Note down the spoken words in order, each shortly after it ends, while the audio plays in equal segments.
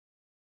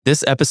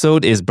This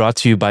episode is brought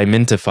to you by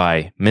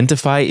Mintify.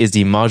 Mintify is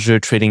the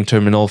modular trading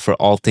terminal for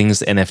all things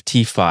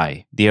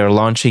NFT-fi. They are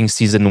launching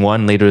Season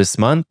 1 later this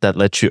month that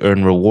lets you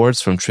earn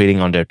rewards from trading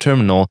on their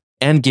terminal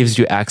and gives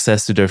you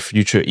access to their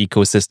future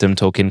ecosystem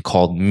token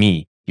called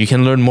Me. You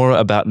can learn more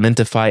about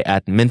Mintify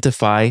at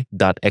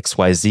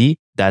mintify.xyz.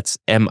 That's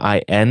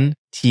MINTIFY.xyz.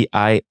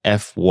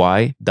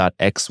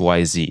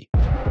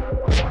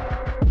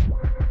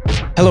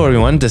 Hello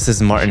everyone, this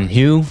is Martin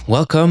Hu.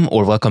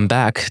 Welcome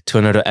back to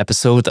another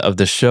episode of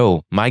the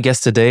show. My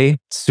guest today,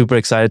 super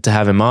excited to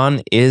have him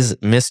on, is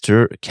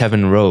Mr.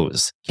 Kevin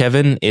Rose.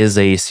 Kevin is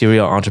a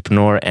serial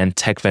entrepreneur and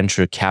tech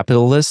venture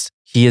capitalist.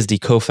 He is the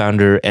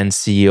co-founder and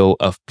CEO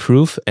of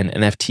Proof, an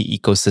NFT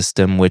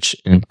ecosystem which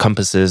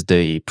encompasses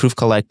the Proof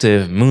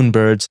Collective,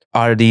 Moonbirds,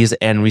 Oddities,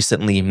 and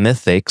recently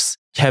Mythics.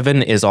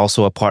 Kevin is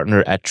also a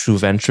partner at True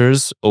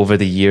Ventures. Over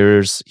the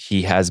years,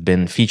 he has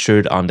been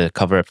featured on the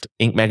cover of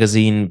Inc.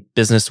 magazine,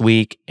 Business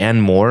Week,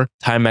 and more.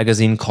 Time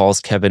magazine calls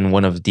Kevin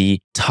one of the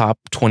top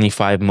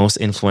 25 most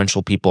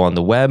influential people on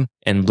the web,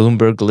 and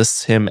Bloomberg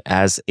lists him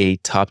as a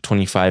top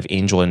 25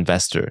 angel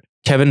investor.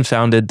 Kevin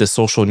founded the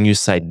social news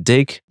site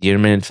Dig, the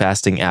intermittent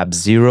fasting app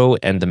Zero,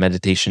 and the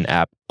meditation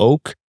app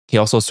Oak. He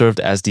also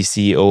served as the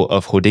CEO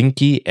of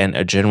Hodinky and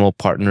a general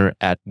partner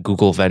at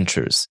Google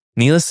Ventures.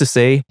 Needless to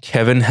say,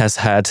 Kevin has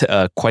had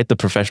quite the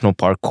professional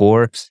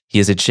parkour. He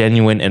is a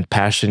genuine and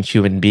passionate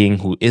human being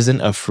who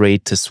isn't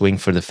afraid to swing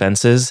for the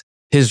fences.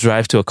 His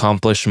drive to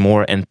accomplish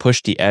more and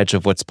push the edge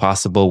of what's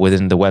possible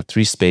within the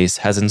Web3 space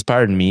has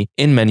inspired me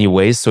in many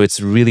ways, so it's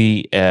a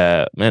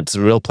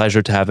real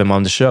pleasure to have him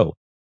on the show.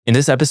 In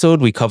this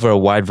episode, we cover a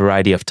wide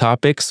variety of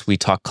topics. We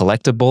talk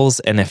collectibles,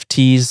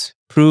 NFTs,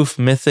 Proof,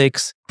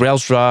 Mythics,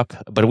 Grails drop,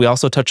 but we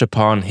also touch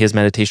upon his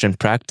meditation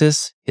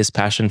practice, his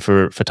passion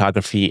for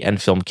photography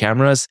and film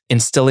cameras,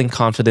 instilling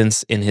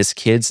confidence in his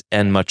kids,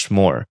 and much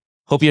more.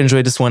 Hope you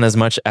enjoyed this one as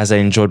much as I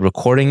enjoyed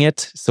recording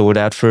it. So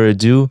without further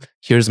ado,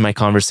 here's my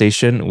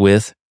conversation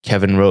with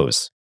Kevin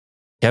Rose.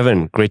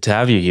 Kevin, great to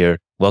have you here.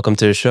 Welcome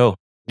to the show.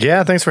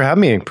 Yeah, thanks for having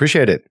me.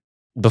 Appreciate it.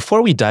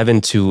 Before we dive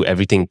into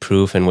everything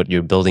Proof and what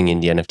you're building in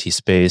the NFT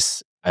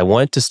space, I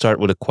wanted to start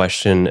with a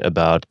question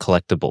about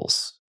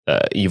collectibles.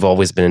 You've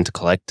always been into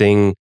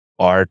collecting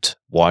art,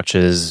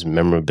 watches,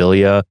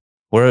 memorabilia.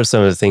 What are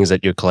some of the things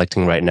that you're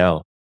collecting right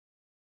now?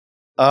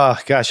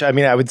 Gosh, I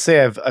mean, I would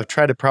say I've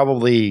tried to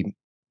probably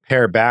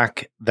pare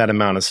back that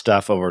amount of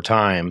stuff over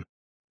time.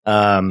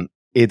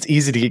 It's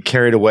easy to get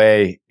carried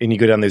away and you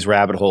go down these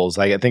rabbit holes.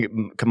 I think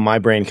my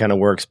brain kind of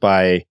works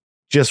by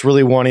just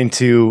really wanting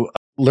to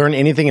learn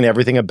anything and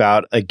everything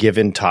about a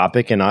given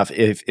topic, and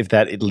if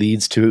that it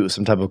leads to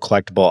some type of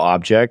collectible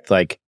object.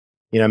 Like,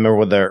 I remember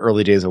with the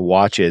early days of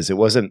watches, it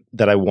wasn't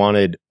that I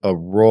wanted a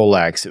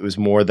Rolex. It was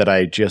more that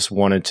I just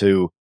wanted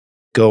to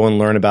go and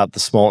learn about the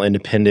small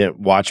independent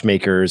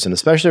watchmakers, and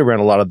especially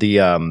around a lot of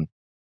the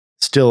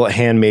still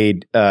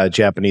handmade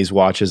Japanese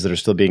watches that are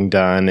still being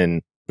done.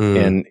 And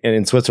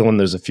in Switzerland,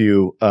 there's a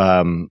few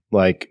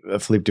like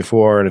Philippe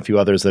Dufour and a few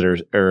others that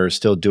are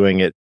still doing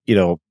it,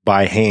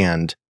 by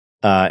hand.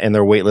 And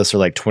their wait lists are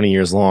like 20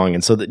 years long.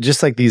 And so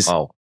just like these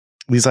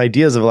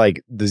ideas of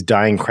like these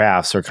dying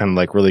crafts are kind of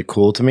like really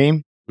cool to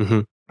me.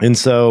 Mm-hmm. And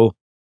so,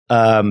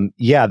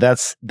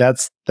 that's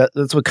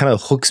what kind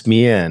of hooks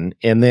me in.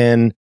 And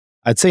then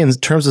I'd say in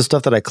terms of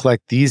stuff that I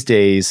collect these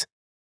days,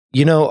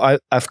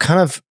 I've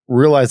kind of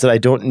realized that I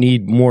don't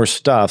need more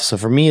stuff. So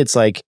for me, it's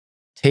like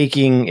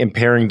taking and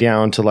paring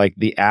down to like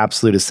the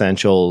absolute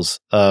essentials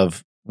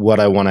of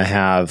what I want to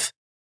have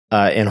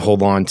and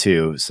hold on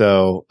to.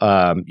 So,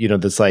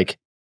 that's like,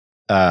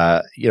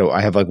 I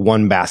have like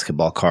one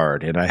basketball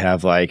card and I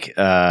have like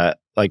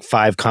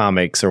 5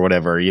 comics or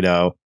whatever,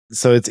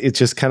 so it's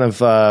just kind of,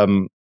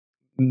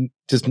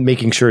 just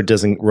making sure it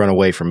doesn't run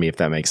away from me, if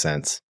that makes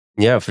sense.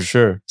 Yeah, for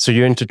sure. So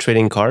you're into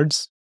trading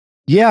cards?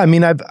 Yeah. I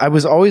mean, I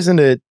was always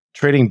into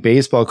trading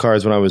baseball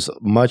cards when I was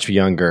much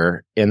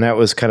younger. And that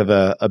was kind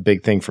of a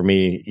big thing for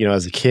me,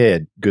 as a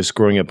kid, just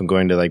growing up and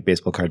going to like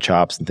baseball card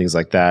shops and things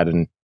like that.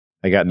 And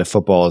I got into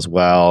football as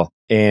well,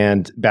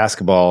 and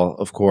basketball,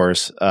 of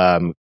course,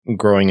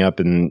 growing up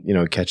and,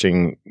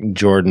 catching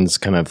Jordan's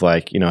kind of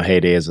like,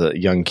 heyday as a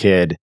young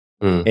kid.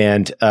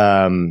 And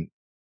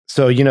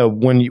so,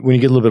 when you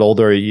get a little bit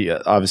older,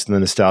 obviously the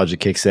nostalgia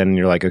kicks in and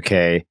you're like,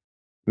 okay,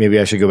 maybe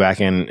I should go back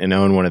and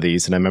own one of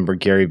these. And I remember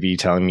Gary Vee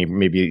telling me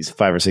maybe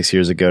 5 or 6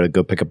 years ago to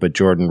go pick up a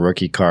Jordan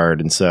rookie card.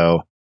 And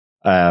so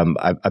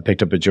I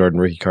picked up a Jordan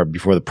rookie card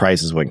before the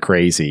prices went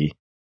crazy.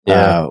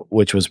 Yeah.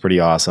 Which was pretty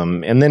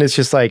awesome. And then it's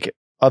just like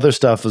other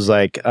stuff was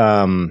like,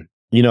 I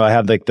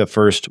have like the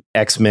first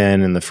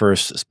X-Men and the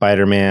first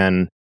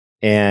Spider-Man.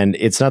 And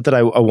it's not that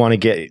I want to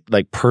get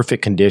like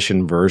perfect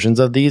condition versions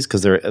of these,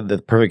 because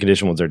the perfect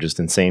condition ones are just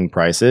insane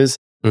prices.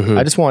 Mm-hmm.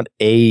 I just want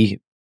a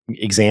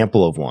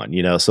example of one,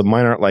 so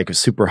mine aren't like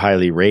super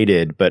highly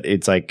rated, but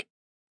it's like,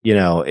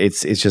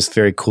 it's just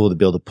very cool to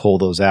be able to pull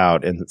those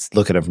out and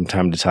look at them from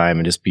time to time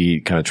and just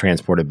be kind of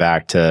transported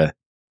back to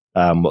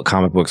what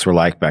comic books were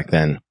like back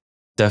then.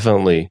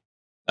 Definitely.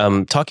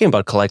 Talking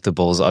about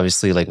collectibles,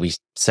 obviously, like we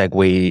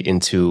segue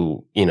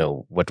into,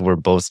 what we're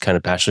both kind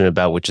of passionate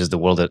about, which is the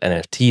world of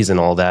NFTs and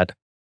all that.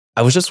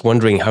 I was just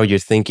wondering how you're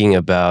thinking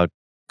about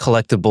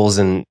collectibles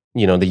in,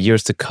 the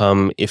years to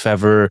come, if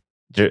ever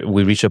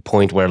we reach a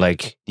point where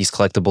like these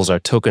collectibles are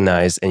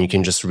tokenized and you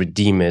can just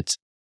redeem it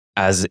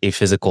as a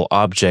physical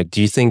object.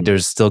 Do you think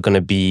there's still going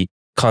to be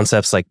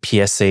concepts like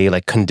PSA,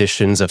 like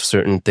conditions of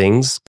certain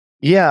things?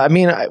 Yeah, I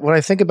mean, when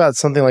I think about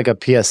something like a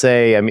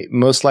PSA, I mean,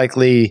 most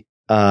likely,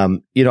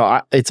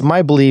 it's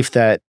my belief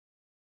that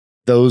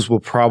those will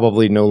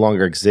probably no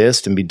longer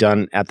exist and be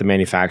done at the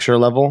manufacturer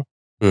level,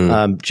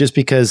 just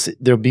because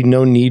there'll be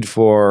no need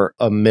for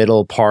a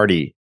middle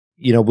party.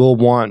 We'll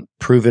want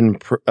proven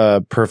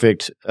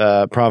perfect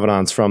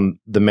provenance from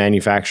the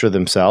manufacturer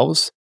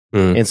themselves.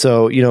 And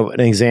so, an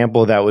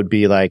example of that would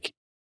be like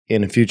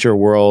in a future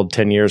world,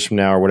 10 years from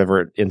now or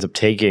whatever it ends up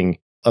taking,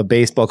 a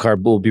baseball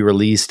card will be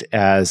released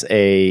as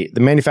the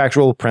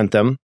manufacturer will print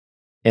them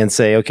and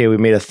say, okay, we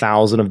made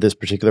 1,000 of this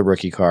particular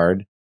rookie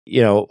card.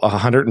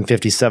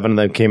 157 of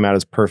them came out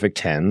as perfect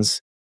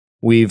 10s.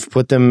 We've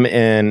put them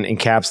in,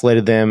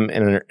 encapsulated them,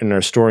 and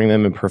are storing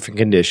them in perfect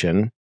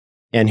condition.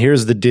 And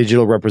here's the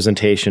digital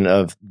representation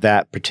of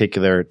that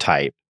particular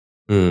type.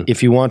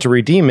 If you want to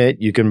redeem it,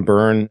 you can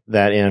burn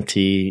that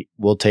NFT.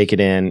 We'll take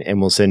it in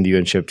and we'll send you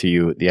and ship to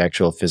you the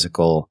actual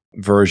physical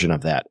version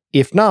of that.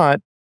 If not,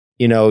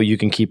 you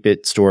can keep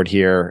it stored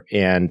here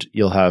and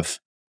you'll have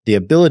the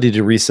ability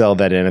to resell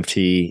that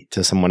NFT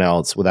to someone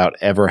else without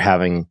ever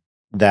having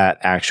that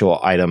actual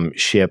item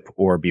ship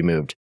or be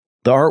moved.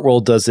 The art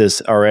world does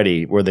this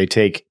already, where they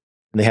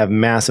have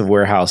massive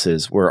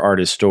warehouses where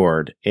art is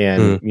stored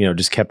and,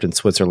 just kept in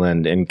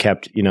Switzerland and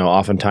kept,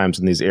 oftentimes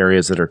in these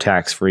areas that are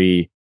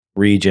tax-free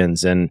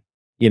regions. And,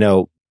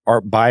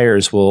 art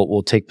buyers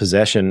will take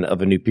possession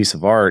of a new piece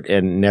of art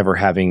and never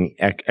having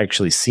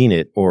actually seen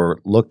it or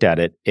looked at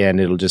it. And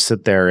it'll just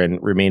sit there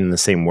and remain in the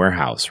same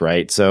warehouse,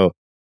 right? So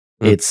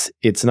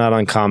it's not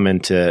uncommon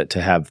to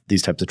have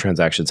these types of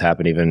transactions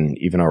happen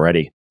even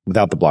already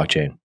without the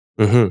blockchain.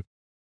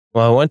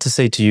 Well, I want to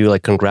say to you,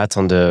 like, congrats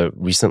on the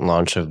recent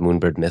launch of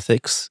Moonbird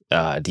Mythics.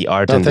 The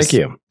art and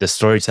the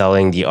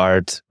storytelling, the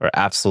art are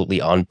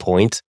absolutely on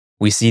point.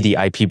 We see the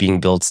IP being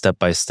built step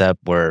by step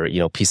where,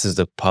 pieces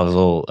of the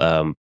puzzle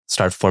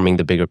start forming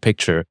the bigger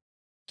picture.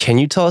 Can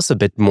you tell us a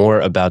bit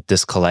more about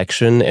this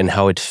collection and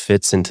how it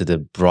fits into the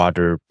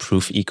broader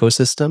proof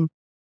ecosystem?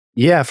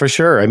 Yeah, for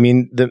sure. I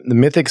mean, the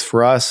Mythics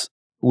for us,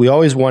 we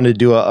always wanted to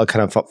do a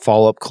kind of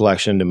follow-up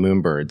collection to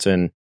Moonbirds.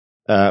 And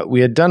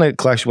we had done a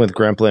collection with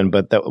Gremplin,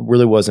 but that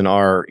really wasn't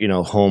our,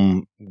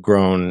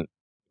 homegrown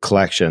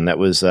collection. That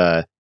was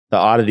the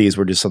oddities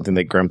were just something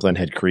that Gremplin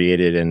had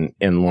created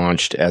and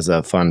launched as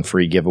a fun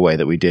free giveaway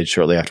that we did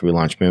shortly after we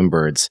launched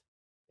Moonbirds.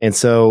 And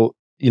so,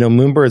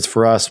 Moonbirds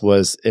for us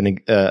was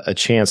a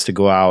chance to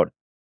go out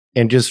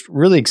and just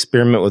really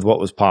experiment with what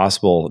was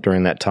possible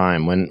during that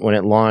time. When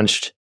it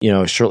launched,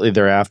 shortly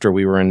thereafter,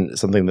 we were in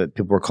something that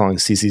people were calling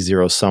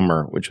CC0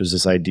 Summer, which was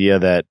this idea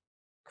that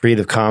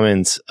Creative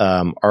Commons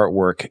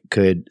artwork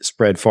could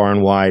spread far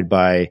and wide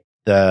by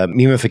the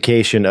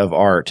memification of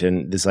art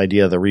and this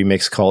idea of the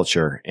remix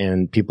culture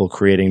and people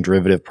creating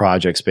derivative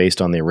projects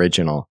based on the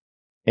original.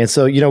 And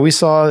so, we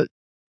saw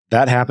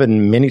that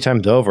happen many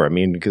times over. I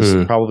mean,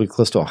 because probably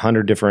close to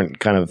 100 different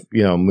kind of,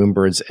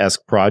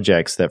 Moonbirds-esque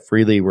projects that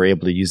freely were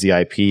able to use the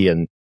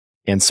IP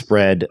and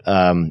spread,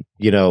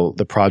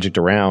 the project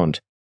around.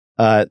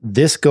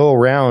 This go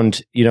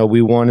around,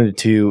 we wanted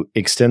to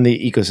extend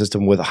the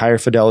ecosystem with higher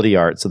fidelity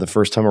art. So the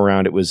first time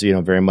around, it was,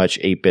 very much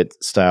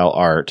 8-bit style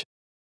art.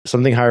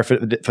 Something higher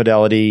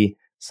fidelity,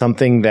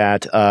 something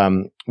that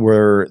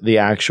where the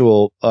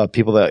actual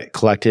people that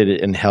collected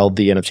and held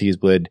the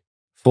NFTs would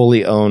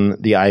fully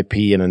own the IP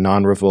in a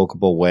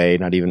non-revocable way.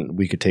 Not even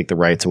we could take the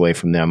rights away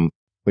from them,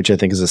 which I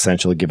think is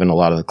essential given a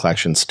lot of the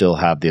collections still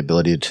have the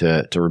ability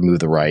to remove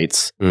the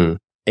rights.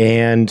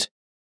 And,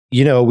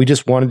 we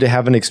just wanted to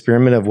have an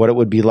experiment of what it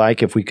would be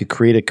like if we could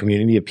create a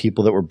community of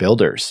people that were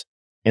builders.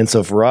 And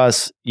so for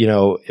us,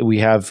 we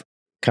have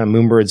kind of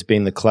Moonbirds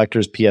being the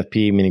collectors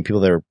PFP, meaning people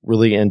that are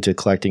really into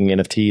collecting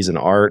NFTs and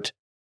art.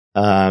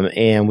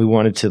 And we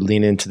wanted to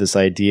lean into this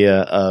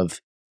idea of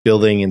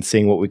building and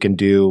seeing what we can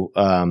do.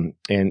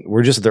 And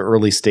we're just at the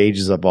early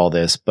stages of all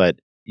this, but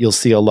you'll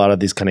see a lot of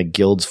these kind of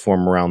guilds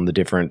form around the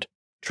different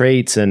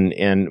traits and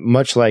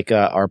much like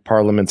our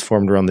parliaments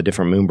formed around the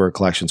different Moonbird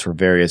collections for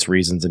various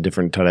reasons and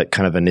different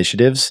kind of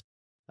initiatives.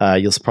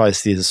 You'll probably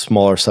see the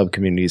smaller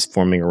sub-communities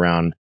forming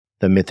around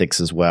the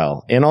Mythics as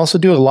well. And also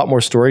do a lot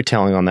more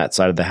storytelling on that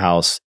side of the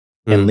house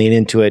and lean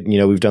into it.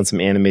 We've done some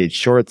animated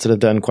shorts that have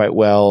done quite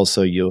well.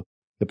 So you'll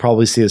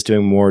probably see us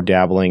doing more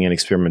dabbling and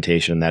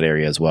experimentation in that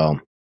area as well.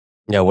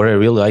 Yeah, what I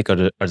really like are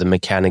the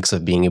mechanics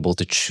of being able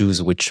to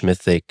choose which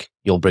mythic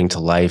you'll bring to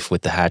life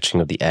with the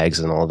hatching of the eggs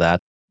and all that.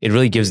 It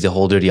really gives the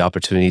holder the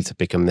opportunity to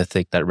pick a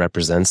mythic that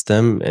represents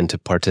them and to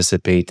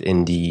participate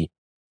in the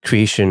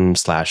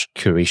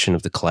creation/curation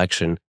of the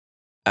collection.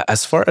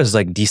 As far as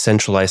like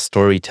decentralized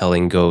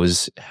storytelling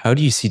goes, how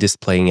do you see this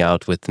playing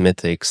out with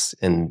Mythics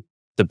and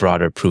the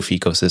broader proof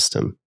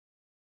ecosystem?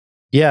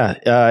 Yeah,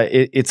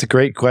 it's a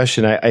great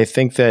question. I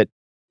think that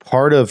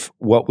part of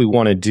what we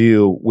want to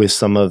do with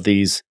some of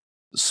these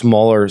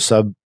smaller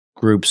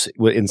subgroups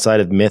inside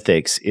of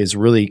Mythics is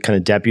really kind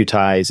of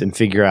deputize and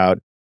figure out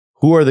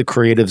who are the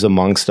creatives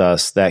amongst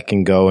us that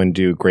can go and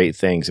do great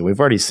things. And we've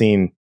already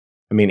seen,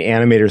 I mean,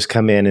 animators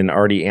come in and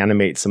already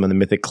animate some of the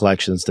Mythic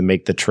collections to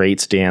make the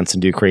traits dance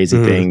and do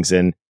crazy things,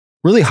 and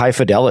really high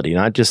fidelity,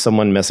 not just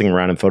someone messing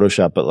around in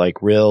Photoshop, but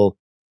like real,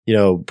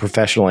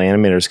 professional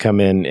animators come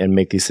in and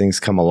make these things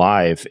come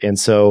alive. And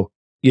so,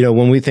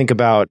 when we think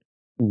about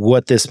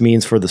what this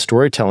means for the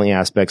storytelling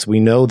aspects, we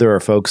know there are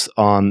folks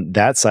on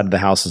that side of the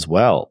house as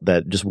well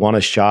that just want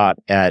a shot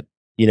at,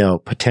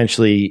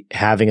 potentially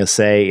having a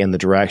say in the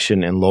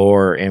direction and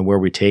lore and where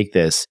we take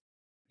this.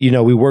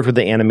 We worked with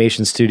the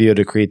animation studio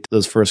to create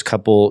those first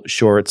couple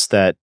shorts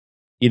that,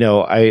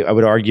 I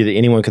would argue that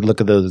anyone could look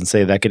at those and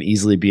say that could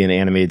easily be an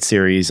animated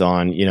series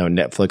on,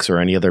 Netflix or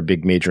any other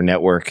big major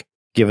network,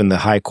 given the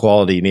high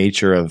quality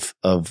nature of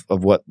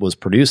what was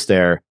produced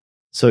there.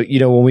 So,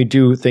 when we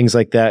do things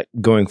like that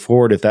going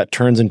forward, if that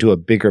turns into a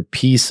bigger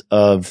piece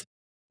of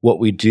what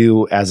we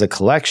do as a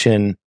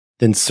collection,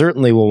 then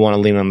certainly we'll want to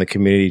lean on the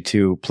community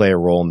to play a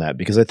role in that.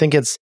 Because I think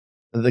it's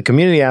the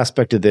community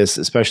aspect of this,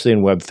 especially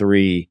in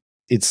Web3,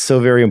 it's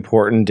so very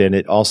important. And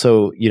it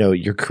also,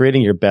 you're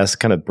creating your best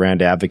kind of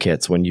brand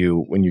advocates when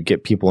you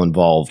get people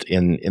involved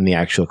in the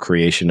actual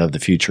creation of the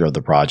future of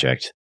the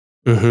project.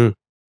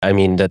 I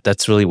mean,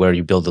 that's really where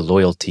you build the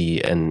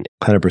loyalty. And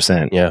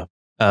 100%. Yeah.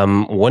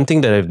 One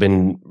thing that I've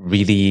been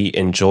really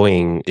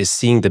enjoying is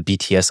seeing the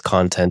BTS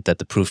content that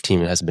the Proof team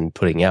has been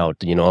putting out.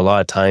 A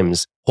lot of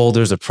times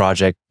holders of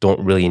project don't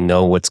really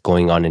know what's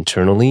going on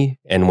internally.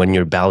 And when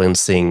you're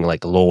balancing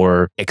like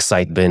lore,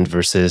 excitement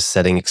versus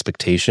setting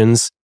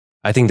expectations,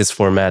 I think this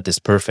format is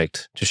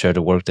perfect to share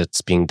the work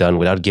that's being done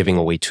without giving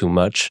away too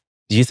much.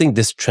 Do you think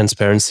this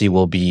transparency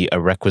will be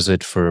a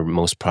requisite for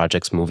most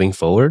projects moving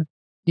forward?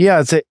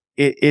 Yeah,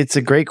 it's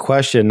a great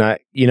question.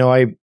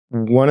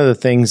 One of the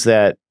things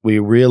that we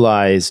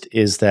realized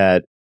is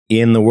that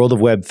in the world of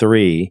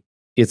Web3,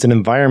 it's an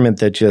environment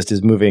that just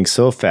is moving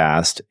so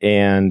fast.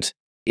 And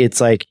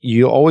it's like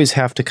you always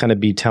have to kind of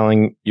be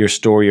telling your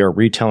story or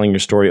retelling your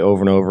story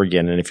over and over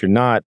again. And if you're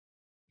not,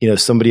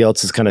 somebody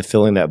else is kind of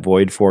filling that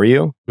void for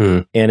you.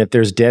 And if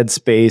there's dead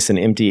space and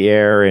empty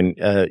air and,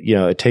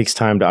 it takes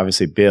time to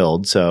obviously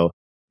build. So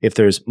if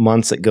there's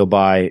months that go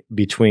by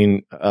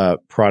between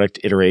product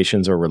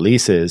iterations or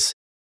releases,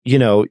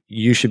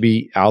 you should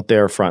be out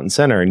there front and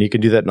center. And you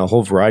can do that in a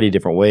whole variety of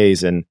different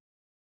ways. And,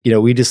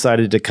 we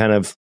decided to kind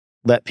of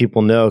let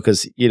people know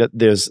because,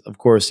 there's, of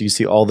course, you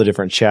see all the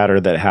different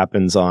chatter that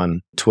happens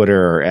on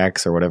Twitter or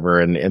X or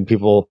whatever. And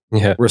people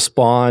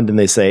respond and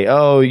they say,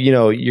 oh,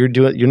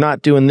 you're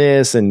not doing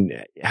this. And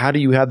how do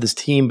you have this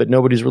team, but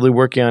nobody's really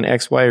working on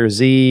X, Y, or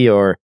Z?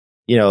 Or,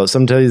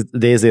 some days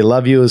they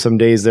love you, some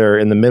days they're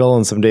in the middle,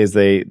 and some days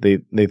they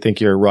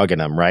think you're rugging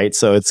them, right?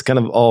 So it's kind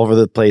of all over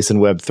the place in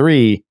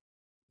Web3.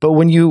 But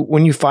when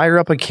you fire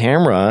up a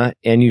camera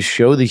and you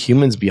show the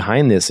humans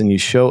behind this and you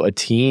show a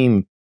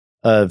team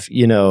of,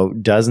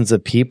 dozens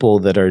of people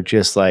that are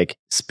just like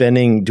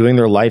doing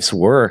their life's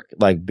work,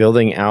 like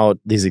building out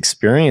these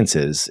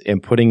experiences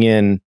and putting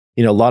in,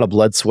 a lot of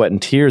blood, sweat,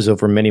 and tears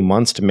over many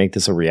months to make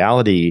this a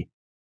reality,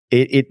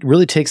 it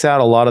really takes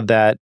out a lot of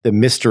the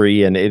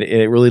mystery, and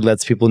it really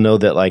lets people know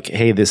that like,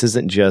 hey, this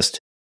isn't just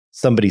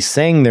somebody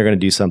saying they're going to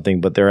do something,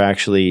 but they're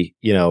actually,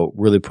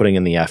 really putting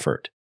in the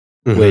effort.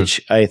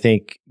 Which I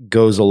think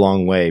goes a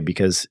long way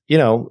because,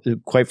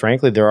 quite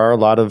frankly, there are a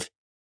lot of,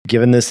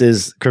 given this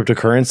is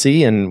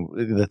cryptocurrency and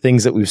the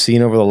things that we've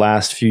seen over the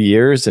last few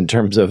years in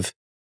terms of,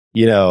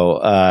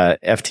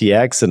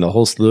 FTX and a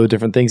whole slew of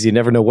different things, you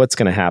never know what's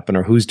going to happen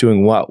or who's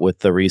doing what with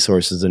the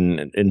resources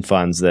and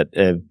funds that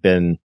have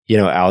been,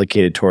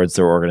 allocated towards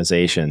their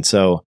organization.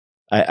 So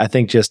I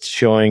think just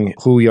showing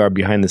who we are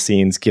behind the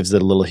scenes gives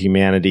it a little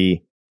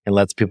humanity and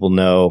lets people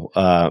know,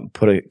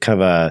 put a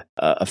kind of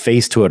a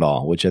face to it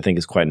all, which I think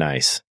is quite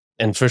nice.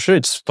 And for sure,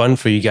 it's fun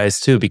for you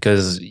guys too,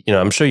 because,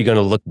 I'm sure you're going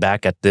to look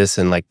back at this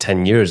in like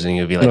 10 years and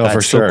you'll be like,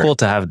 it's so cool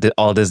to have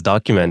all this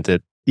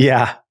documented.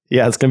 Yeah.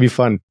 Yeah. It's going to be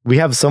fun. We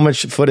have so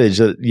much footage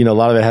that, a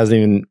lot of it hasn't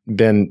even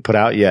been put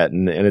out yet.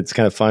 And it's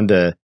kind of fun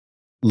to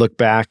look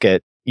back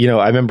at,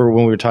 I remember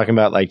when we were talking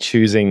about like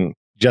choosing,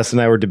 Justin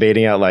and I were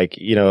debating out like,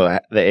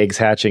 the eggs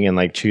hatching and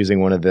like choosing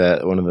one of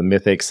the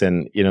mythics.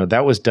 And,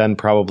 that was done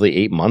probably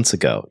 8 months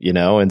ago,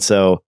 and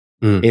so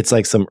it's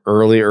like some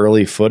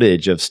early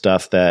footage of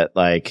stuff that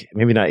like,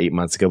 maybe not 8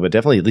 months ago, but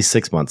definitely at least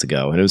 6 months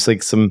ago. And it was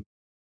like some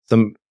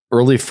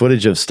early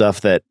footage of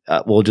stuff that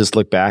we'll just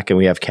look back and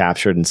we have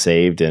captured and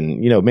saved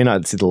and, it may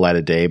not see the light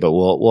of day, but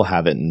we'll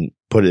have it and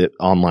put it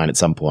online at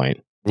some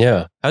point.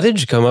 Yeah. How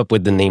did you come up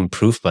with the name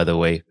Proof, by the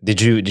way?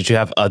 Did you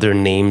have other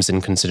names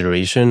in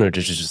consideration, or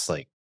did you just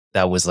like,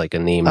 that was like a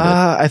name?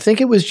 I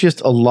think it was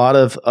just a lot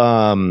of,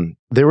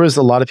 there was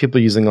a lot of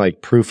people using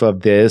like proof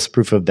of this,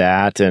 proof of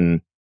that,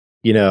 and,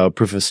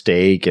 proof of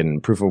stake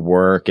and proof of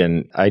work.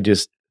 And I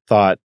just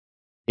thought,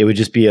 it would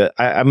just be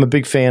I'm a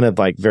big fan of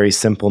like very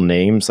simple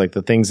names. Like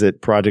the things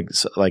that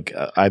projects like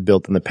I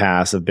built in the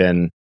past have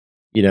been,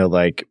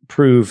 like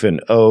Proof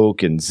and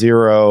Oak and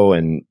Zero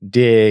and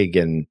Dig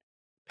and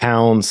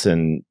Pounce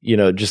and,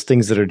 just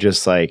things that are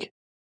just like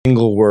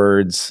single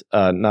words,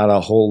 not a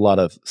whole lot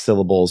of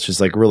syllables, just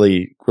like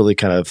really, really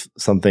kind of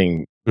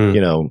something,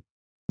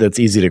 that's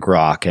easy to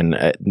grok.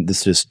 And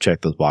this just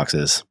check those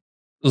boxes.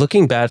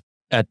 Looking back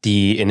at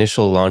the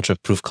initial launch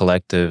of Proof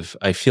Collective,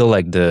 I feel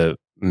like the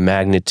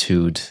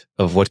magnitude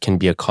of what can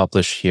be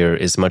accomplished here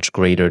is much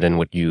greater than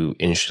what you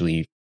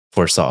initially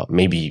foresaw.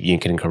 Maybe you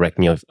can correct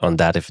me on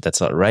that if that's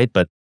not right,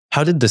 but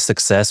how did the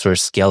success or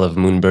scale of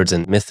Moonbirds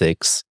and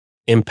Mythics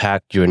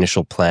impact your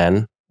initial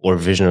plan or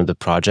vision of the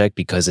project,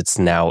 because it's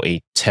now a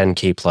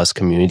 10K plus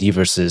community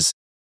versus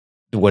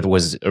what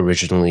was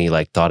originally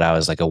like thought out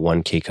as like a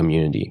 1K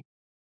community?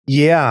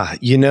 Yeah,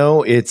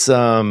 it's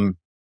I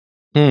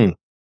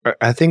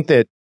think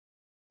that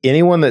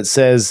anyone that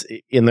says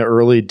in the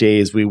early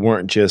days we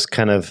weren't just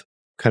kind of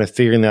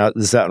figuring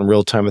this out in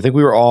real time, I think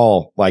we were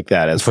all like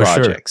that as For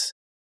projects. Sure.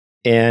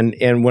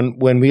 And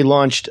when we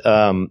launched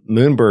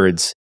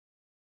Moonbirds,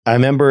 I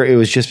remember it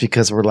was just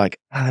because we're like,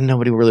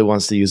 nobody really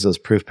wants to use those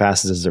proof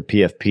passes as their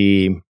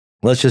PFP.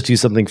 Let's just do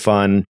something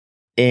fun.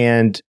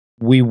 And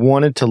we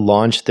wanted to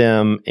launch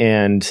them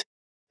and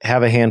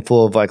have a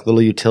handful of like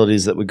little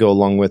utilities that would go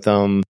along with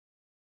them.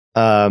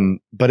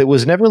 But it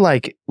was never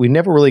like, we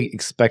never really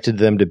expected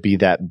them to be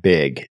that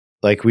big.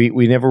 Like we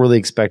never really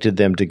expected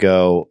them to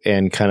go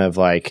and kind of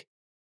like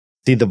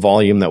see the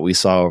volume that we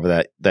saw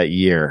over that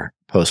year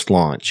post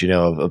launch,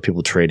 of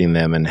people trading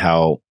them, and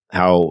how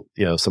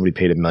somebody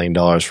paid $1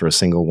 million for a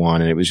single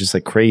one, and it was just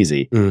like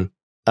crazy.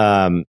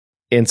 And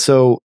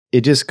so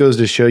it just goes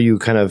to show you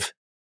kind of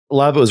a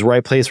lot of it was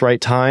right place,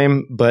 right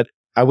time, but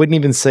I wouldn't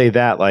even say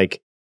that.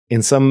 Like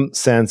in some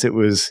sense, it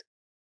was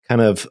kind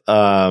of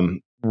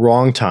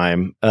wrong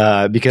time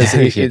because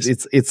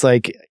it's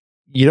like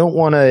you don't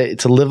want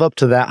to live up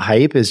to that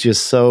hype is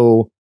just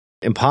so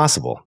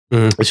impossible.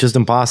 It's just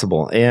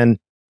impossible. And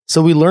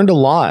so we learned a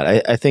lot.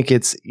 I think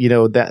it's,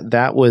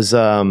 that was,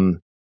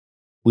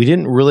 we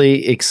didn't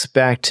really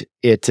expect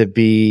it to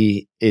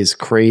be as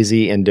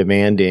crazy and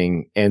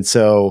demanding. And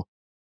so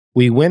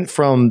we went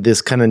from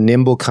this kind of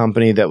nimble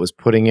company that was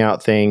putting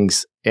out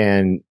things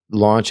and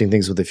launching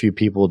things with a few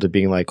people to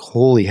being like,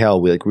 holy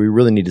hell, we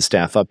really need to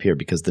staff up here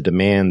because the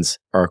demands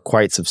are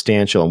quite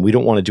substantial and we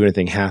don't want to do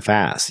anything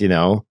half-ass,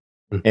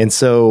 And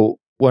so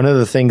one of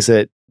the things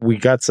that we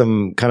got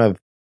some kind of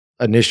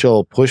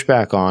initial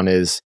pushback on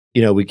is,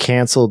 we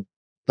canceled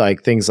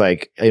like things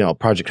like,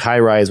 Project High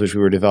Rise, which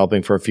we were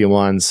developing for a few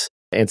months,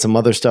 and some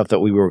other stuff that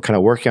we were kind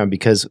of working on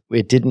because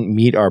it didn't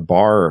meet our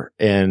bar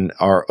and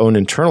our own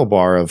internal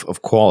bar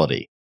of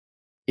quality.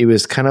 It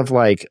was kind of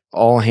like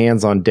all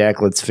hands on deck.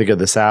 Let's figure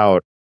this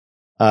out.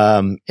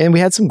 And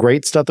we had some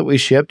great stuff that we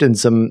shipped and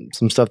some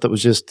stuff that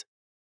was just,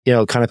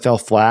 kind of fell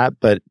flat.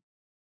 But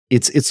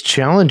it's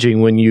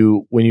challenging when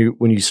you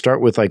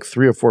start with like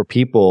 3 or 4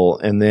 people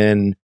and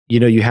then,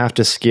 you have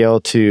to scale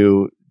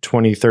to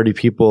 20, 30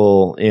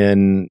 people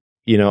in,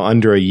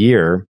 under a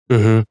year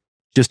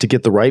just to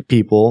get the right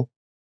people,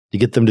 to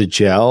get them to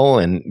gel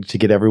and to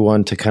get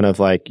everyone to kind of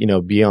like,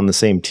 be on the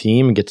same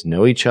team and get to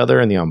know each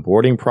other in the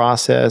onboarding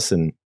process.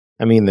 And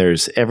I mean,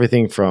 there's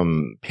everything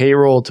from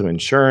payroll to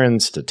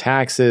insurance to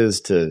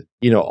taxes to,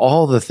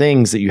 all the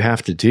things that you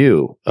have to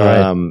do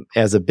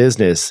as a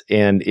business.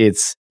 And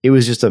it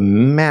was just a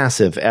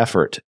massive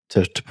effort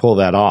to pull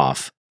that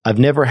off. I've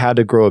never had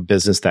to grow a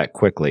business that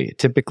quickly.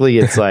 Typically,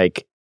 it's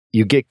like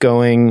you get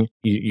going,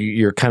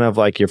 you're kind of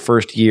like your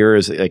first year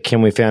is like,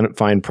 can we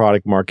find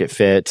product market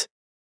fit?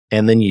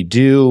 And then you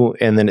do,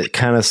 and then it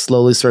kind of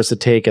slowly starts to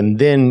take, and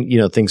then,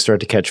 things start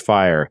to catch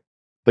fire.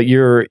 But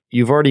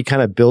you've already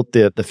kind of built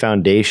the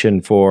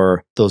foundation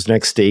for those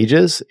next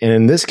stages. And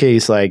in this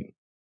case, like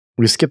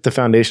we skipped the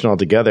foundation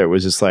altogether. It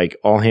was just like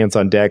all hands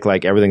on deck,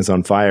 like everything's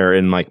on fire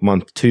in like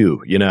month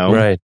 2,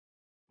 Right.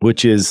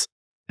 Which is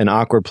an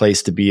awkward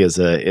place to be as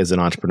an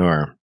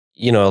entrepreneur.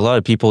 A lot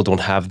of people don't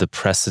have the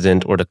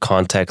precedent or the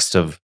context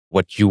of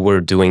what you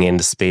were doing in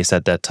the space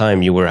at that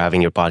time. You were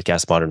having your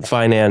podcast, Modern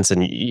Finance,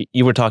 and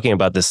you were talking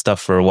about this stuff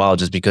for a while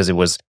just because it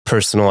was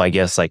personal, I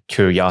guess, like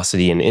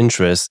curiosity and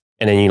interest.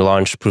 And then you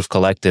launched Proof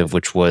Collective,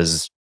 which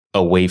was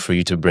a way for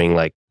you to bring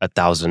like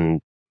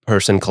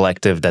 1,000-person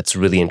collective that's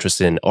really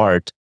interested in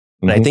art.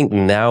 And I think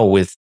now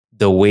with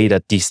the way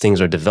that these things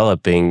are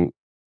developing,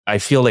 I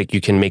feel like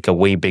you can make a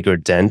way bigger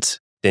dent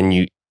than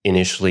you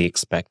initially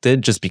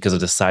expected just because of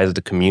the size of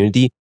the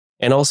community.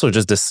 And also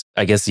just this,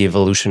 I guess, the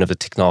evolution of the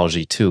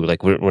technology too.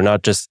 Like we're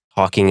not just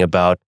talking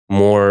about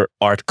more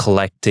art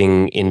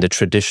collecting in the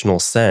traditional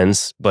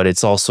sense, but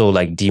it's also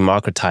like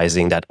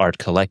democratizing that art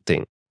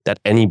collecting, that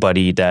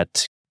anybody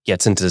that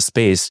gets into the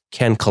space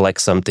can collect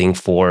something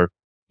for,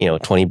 $20,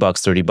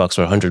 $30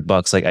 or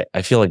 $100. Like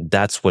I feel like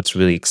that's what's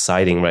really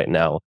exciting right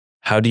now.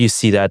 How do you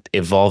see that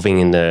evolving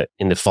in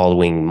the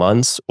following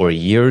months or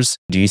years?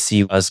 Do you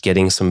see us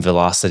getting some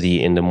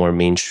velocity in the more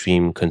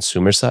mainstream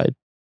consumer side?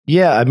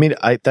 Yeah, I mean,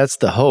 that's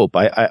the hope.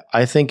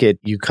 I think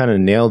you kind of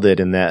nailed it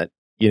in that,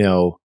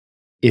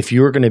 if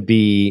you're going to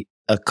be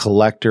a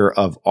collector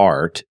of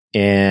art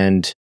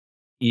and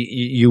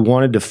you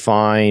wanted to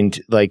find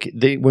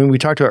when we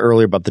talked about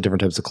earlier about the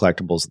different types of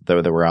collectibles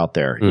that were out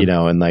there,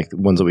 and like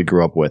ones that we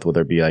grew up with,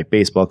 whether it be like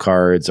baseball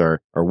cards or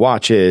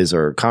watches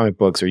or comic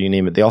books or you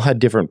name it, they all had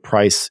different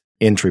price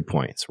entry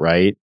points,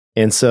 right?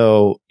 And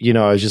so,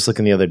 I was just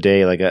looking the other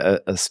day, like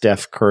a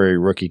Steph Curry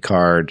rookie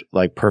card,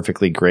 like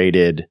perfectly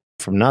graded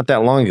from not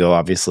that long ago,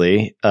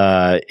 obviously,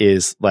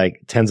 is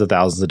like tens of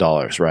thousands of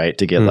dollars, right?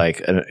 To get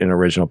like an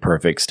original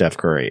perfect Steph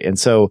Curry. And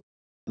so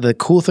the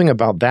cool thing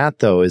about that,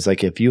 though, is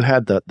like if you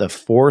had the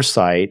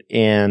foresight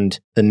and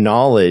the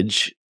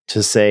knowledge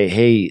to say,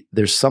 hey,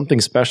 there's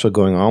something special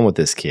going on with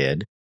this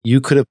kid, you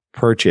could have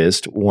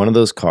purchased one of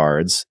those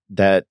cards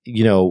that,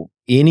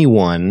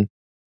 anyone,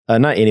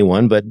 not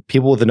anyone, but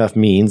people with enough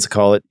means,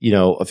 call it,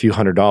 a few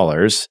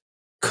 $100s,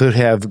 could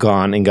have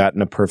gone and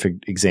gotten a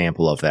perfect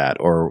example of that.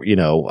 Or,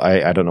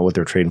 I don't know what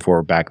they're trading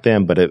for back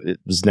then, but it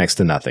was next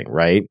to nothing,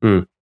 right?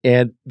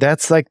 And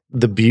that's like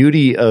the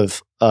beauty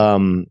of,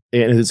 and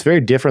it's very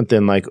different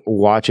than like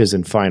watches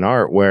and fine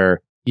art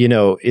where,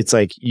 it's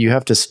like you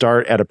have to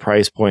start at a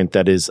price point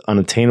that is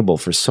unattainable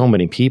for so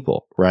many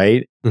people,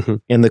 right?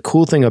 And the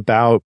cool thing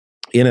about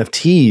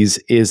NFTs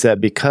is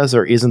that because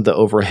there isn't the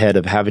overhead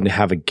of having to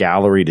have a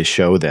gallery to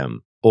show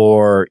them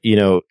or,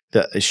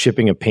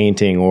 shipping a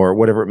painting or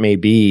whatever it may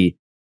be,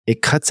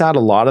 it cuts out a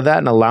lot of that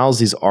and allows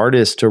these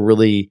artists to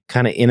really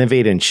kind of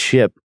innovate and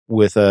ship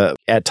with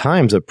at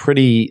times a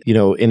pretty,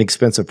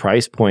 inexpensive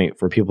price point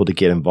for people to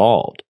get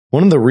involved.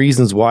 One of the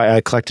reasons why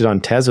I collected on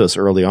Tezos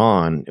early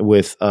on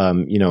with,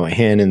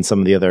 Hen and some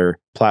of the other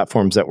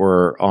platforms that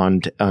were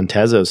on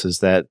Tezos is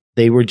that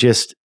they were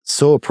just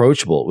so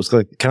approachable. It was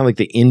kind of like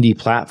the indie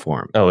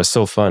platform. Oh, it's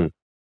so fun.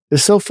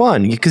 It's so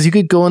fun because you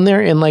could go in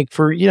there and like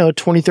for,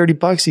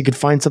 $20-$30, you could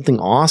find something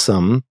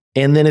awesome.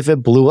 And then if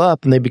it blew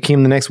up and they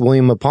became the next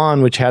William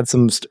Apon, which had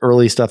some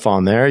early stuff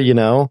on there,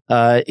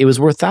 it was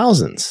worth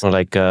thousands. Or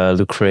like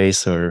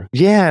Lucrece or...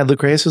 Yeah,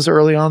 Lucrece was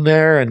early on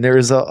there. And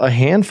there's a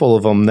handful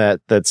of them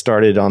that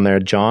started on there.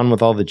 John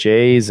with all the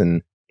J's.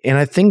 And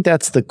I think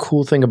that's the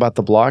cool thing about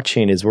the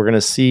blockchain is we're going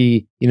to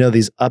see,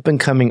 these up and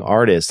coming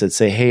artists that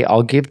say, hey,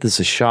 I'll give this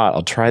a shot.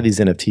 I'll try this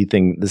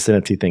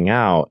NFT thing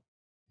out.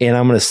 And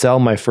I'm going to sell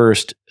my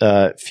first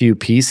few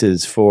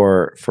pieces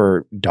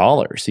for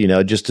dollars,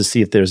 just to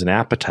see if there's an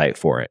appetite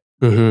for it.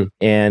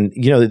 And,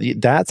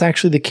 that's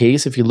actually the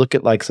case. If you look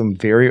at like some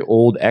very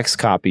old X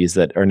copies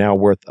that are now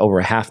worth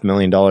over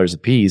 $500,000 a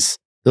piece,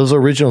 those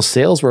original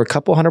sales were a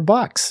couple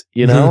 $100,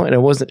 and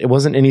it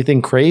wasn't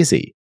anything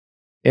crazy.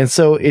 And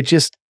so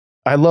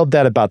I love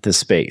that about this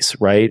space,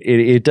 right?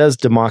 It does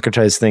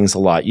democratize things a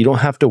lot. You don't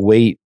have to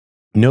wait.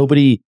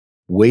 Nobody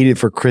waited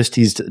for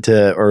Christie's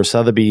or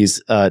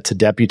Sotheby's to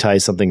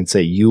deputize something and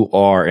say you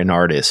are an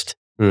artist,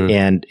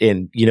 and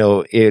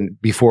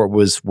before it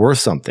was worth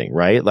something,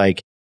 right?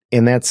 Like,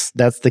 and that's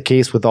the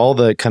case with all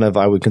the kind of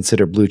I would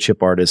consider blue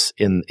chip artists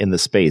in the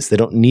space. They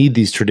don't need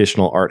these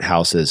traditional art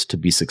houses to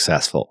be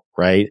successful,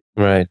 right?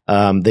 Right.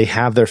 They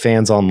have their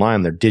fans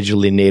online. They're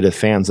digitally native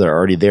fans that are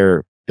already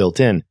there built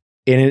in,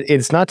 and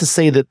it's not to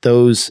say that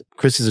those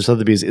Christie's or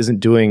Sotheby's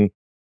isn't doing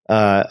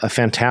a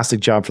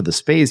fantastic job for the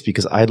space,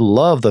 because I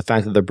love the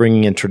fact that they're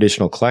bringing in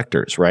traditional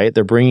collectors, right?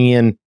 They're bringing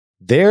in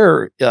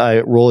their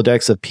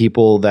Rolodex of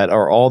people that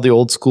are all the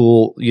old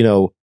school,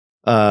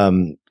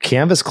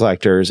 canvas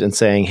collectors and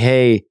saying,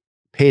 hey,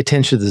 pay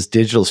attention to this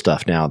digital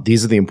stuff now.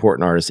 These are the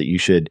important artists that you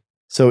should.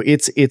 So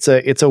it's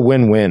a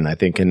win-win, I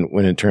think,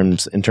 in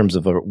terms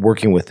of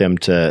working with them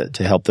to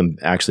help them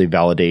actually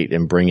validate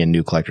and bring in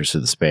new collectors to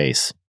the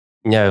space.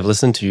 Yeah, I've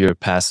listened to your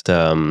past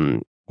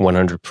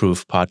 100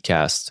 Proof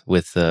podcast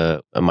with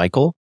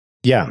Michael.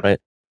 Yeah. Right.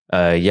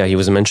 He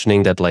was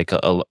mentioning that like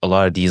a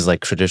lot of these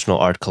like traditional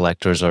art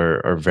collectors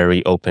are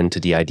very open to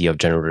the idea of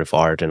generative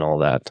art and all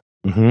that.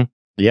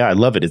 Yeah, I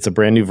love it. It's a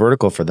brand new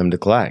vertical for them to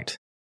collect.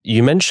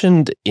 You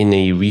mentioned in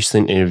a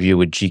recent interview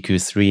with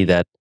GQ3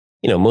 that,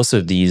 most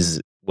of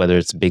these, whether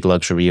it's big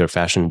luxury or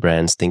fashion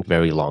brands, think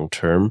very long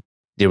term.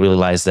 They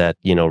realize that,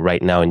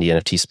 right now in the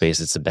NFT space,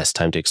 it's the best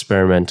time to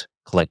experiment,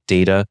 collect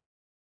data.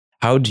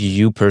 How do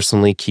you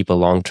personally keep a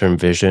long-term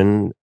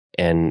vision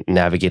and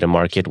navigate a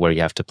market where you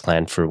have to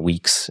plan for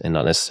weeks and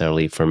not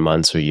necessarily for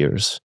months or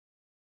years?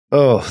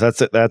 Oh,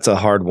 that's a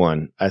hard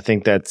one. I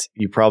think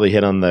you probably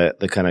hit on the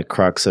kind of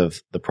crux of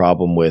the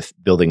problem with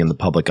building in the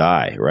public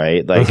eye,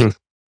 right? Like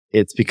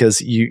it's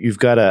because you've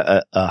got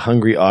a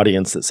hungry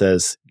audience that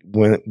says,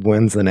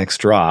 when's the next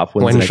drop?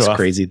 When's the next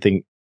crazy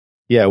thing?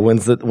 Yeah,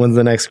 when's the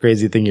next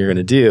crazy thing you're going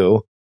to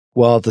do?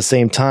 Well, at the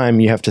same time,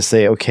 you have to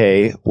say,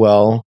 okay,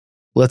 well,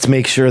 let's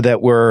make sure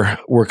that we're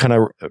kind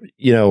of,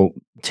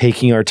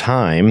 taking our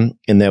time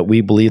and that we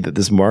believe that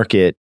this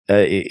market,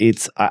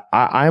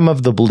 I'm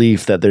of the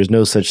belief that there's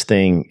no such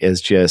thing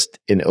as just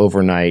an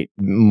overnight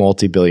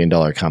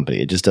multi-billion-dollar company.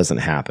 It just doesn't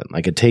happen.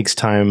 Like it takes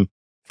time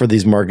for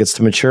these markets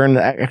to mature. And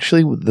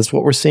actually, that's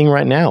what we're seeing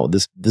right now.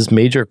 This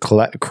major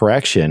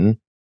correction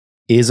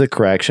is a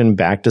correction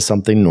back to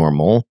something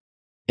normal.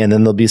 and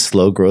then there'll be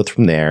slow growth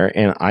from there.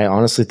 And I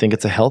honestly think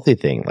it's a healthy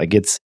thing. Like,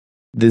 it's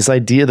this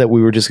idea that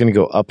we were just going to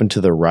go up and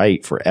to the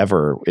right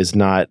forever is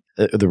not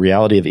the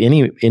reality of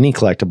any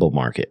collectible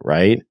market,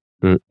 right?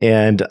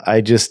 And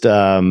I just,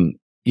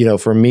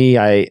 for me,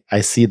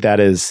 I see that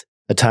as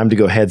a time to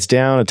go heads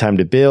down, a time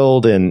to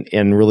build, and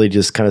really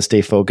just kind of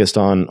stay focused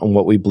on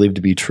what we believe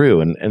to be true.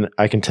 And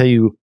I can tell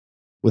you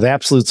with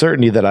absolute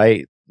certainty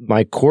that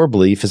my core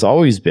belief has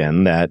always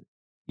been that,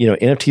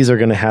 NFTs are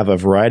going to have a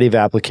variety of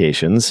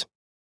applications.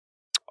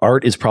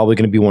 Art is probably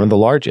going to be one of the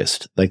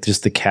largest. Like,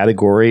 just the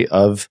category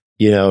of,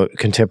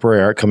 contemporary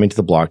art coming to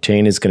the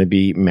blockchain is going to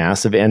be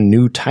massive, and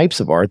new types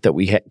of art that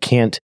we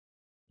can't,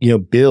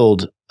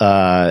 build,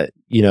 out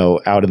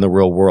in the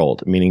real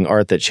world, meaning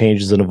art that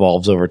changes and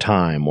evolves over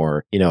time,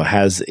 or,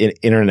 has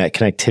internet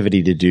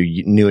connectivity to do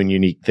new and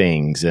unique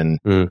things. And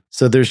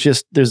so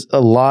there's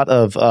a lot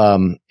of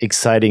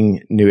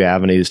exciting new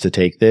avenues to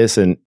take this.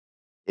 And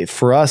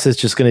for us,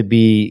 it's just going to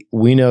be,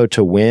 we know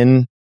to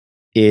win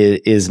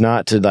is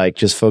not to like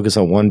just focus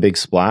on one big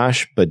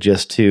splash, but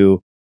just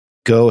to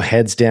go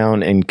heads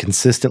down and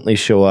consistently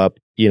show up,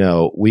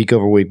 week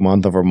over week,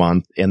 month over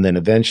month. And then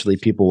eventually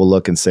people will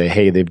look and say,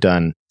 hey, they've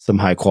done some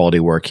high quality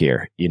work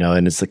here,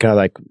 and it's kind of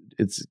like,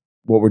 it's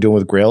what we're doing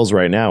with Grails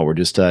right now. We're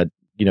just, did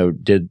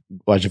a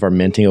bunch of our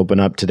minting open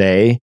up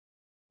today.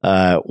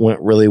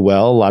 Went really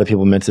well. A lot of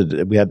people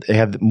minted. They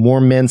had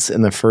more mints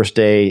in the first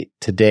day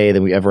today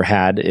than we ever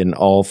had in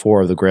all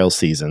 4 of the Grail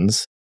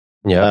seasons.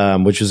 Yeah.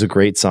 Which is a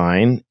great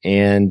sign.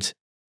 And,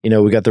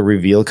 we got the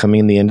reveal coming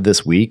in the end of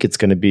this week. It's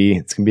going to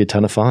be a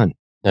ton of fun.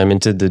 I'm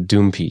into the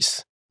Doom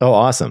piece. Oh,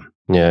 awesome.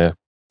 Yeah.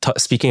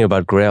 Speaking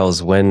about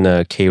Grails,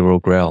 when K-Roll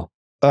Grail?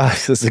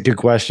 That's a good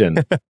question.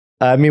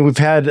 I mean, we've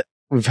had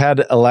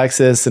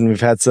Alexis, and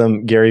we've had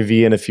some Gary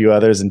V and a few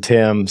others, and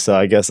Tim. So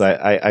I guess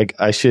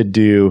I should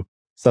do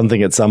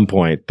something at some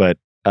point, but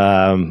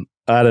I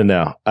don't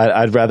know.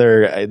 I'd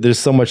rather. There's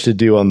so much to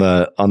do on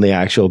the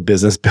actual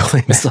business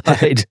building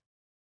side.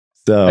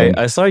 So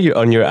I saw you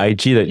on your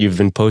IG that you've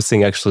been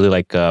posting actually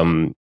like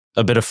a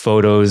bit of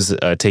photos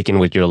taken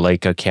with your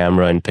Leica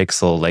camera and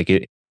Pixel. Like,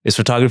 is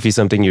photography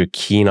something you're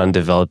keen on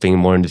developing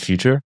more in the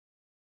future?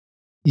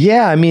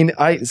 Yeah, I mean,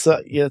 So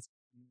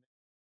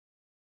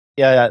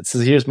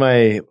here's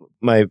my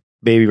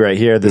baby right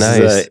here. This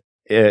is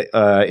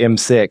a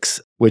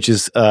M6, which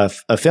is a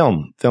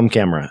film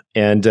camera,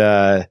 and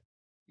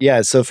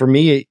so for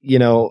me,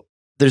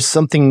 there's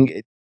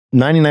something.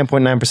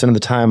 99.9% of the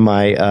time,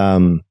 my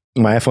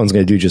iPhone's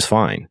going to do just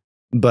fine.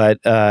 But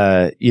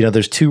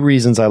there's 2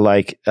 reasons I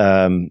like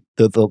the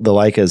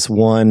Leicas.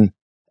 One,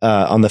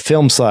 on the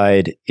film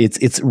side,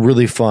 it's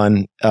really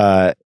fun.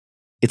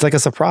 It's like a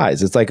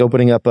surprise. It's like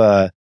opening up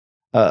a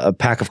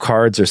pack of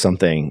cards or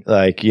something,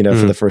 like, for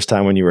the first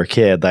time when you were a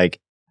kid. Like,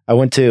 I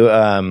went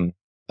to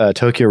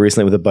Tokyo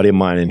recently with a buddy of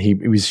mine, and he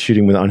was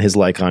shooting on his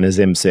Leica, on his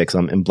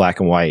M6 in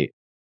black and white.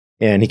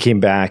 And he came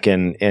back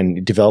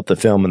and developed the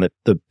film, and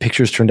the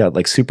pictures turned out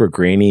like super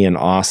grainy and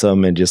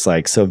awesome, and just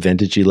like so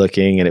vintagey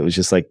looking, and it was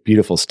just like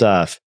beautiful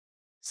stuff.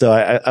 So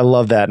I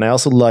love that. And I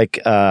also like,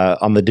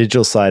 on the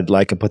digital side,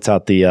 Leica puts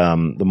out the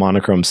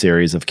monochrome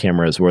series of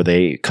cameras where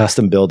they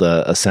custom build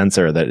a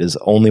sensor that is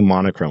only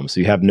monochrome. So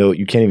you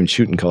can't even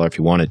shoot in color if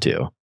you wanted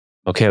to.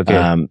 Okay.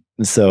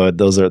 So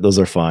those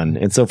are fun.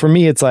 And so for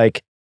me, it's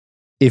like,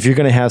 if you're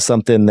going to have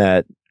something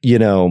that,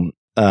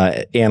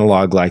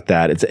 analog like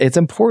that, it's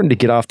important to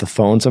get off the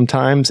phone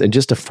sometimes and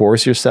just to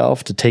force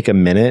yourself to take a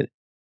minute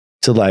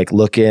to like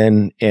look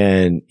in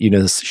and,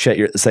 set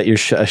your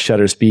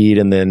shutter speed,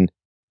 and then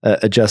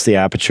adjust the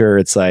aperture.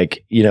 It's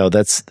like,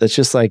 that's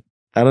just like,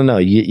 I don't know.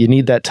 You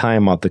need that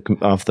time off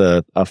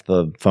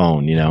the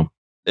phone.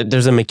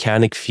 There's a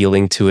mechanic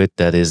feeling to it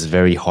that is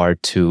very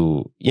hard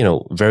to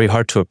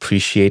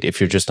appreciate if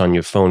you're just on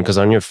your phone. Because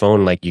on your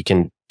phone, like, you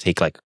can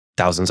take like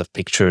thousands of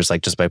pictures,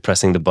 like just by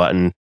pressing the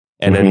button,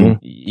 and then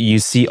you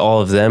see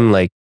all of them.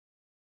 Like,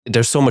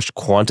 there's so much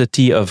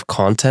quantity of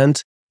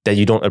content that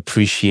you don't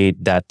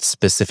appreciate that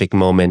specific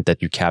moment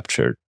that you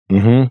captured.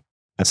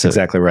 That's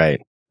exactly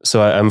right.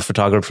 So I'm a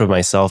photographer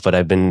myself, but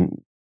I've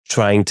been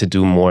trying to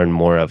do more and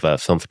more of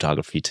film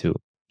photography too,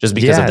 just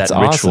because of that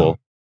ritual. Awesome.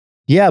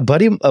 Yeah, a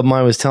buddy of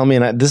mine was telling me,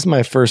 and this is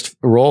my first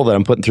roll that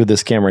I'm putting through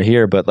this camera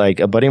here, but like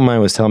a buddy of mine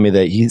was telling me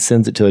that he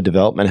sends it to a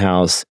development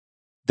house,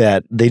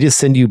 that they just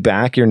send you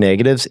back your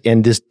negatives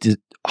and just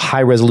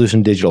high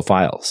resolution digital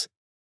files.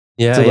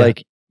 Yeah. So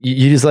like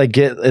you just like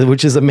get,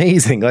 which is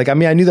amazing. Like, I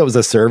mean, I knew that was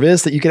a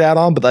service that you could add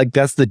on, but like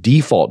that's the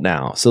default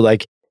now. So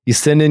like, you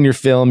send in your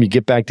film, you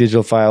get back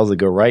digital files that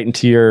go right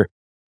into your,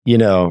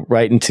 into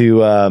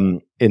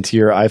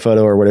your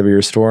iPhoto or whatever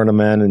you're storing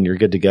them in, and you're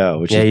good to go.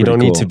 Which is you don't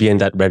cool. need to be in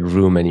that red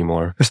room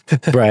anymore.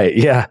 Right.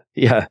 Yeah.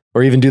 Yeah.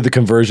 Or even do the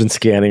conversion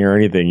scanning or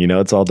anything.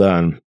 It's all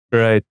done.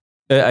 Right.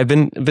 I've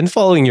been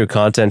following your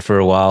content for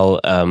a while,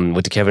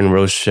 with the Kevin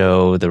Rose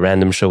Show, the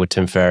Random Show with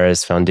Tim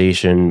Ferriss,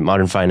 Foundation,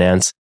 Modern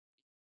Finance.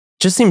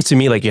 Just seems to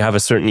me like you have a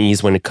certain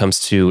ease when it comes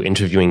to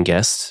interviewing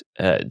guests.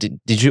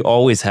 Did you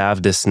always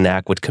have this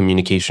knack with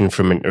communication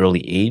from an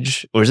early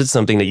age, or is it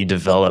something that you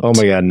developed? Oh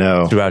my God,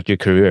 no. Throughout your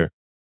career?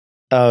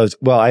 Oh,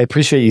 well, I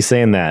appreciate you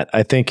saying that.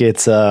 I think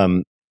it's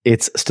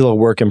still a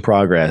work in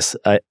progress.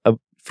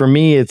 For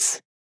me,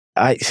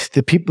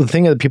 the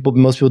thing that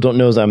most people don't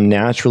know is I'm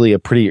naturally a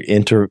pretty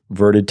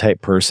introverted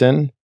type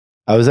person.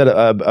 I was at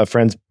a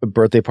friend's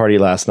birthday party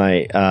last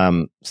night.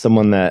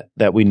 Someone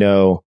that we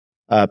know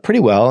pretty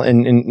well,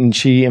 and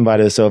she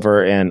invited us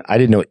over, and I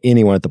didn't know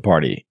anyone at the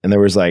party, and there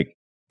was like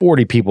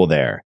 40 people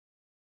there.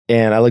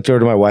 And I looked over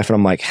to my wife, and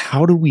I'm like,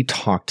 "How do we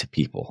talk to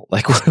people?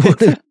 Like,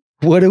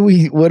 what do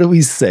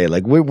we say?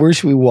 Like, where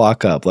should we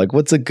walk up? Like,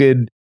 what's a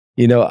good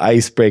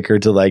icebreaker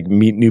to like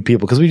meet new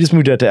people? Because we just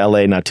moved out to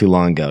LA not too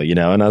long ago,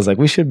 and I was like,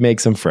 we should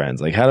make some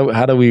friends. Like,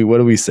 what do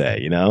we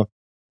say,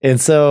 And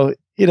so,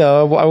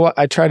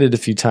 I tried it a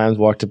few times,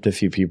 walked up to a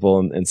few people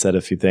and said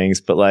a few things,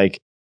 but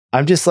like,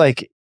 I'm just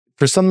like,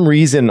 for some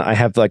reason, I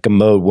have like a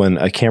mode when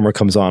a camera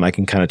comes on, I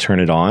can kind of turn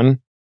it on.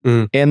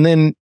 And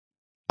then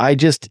I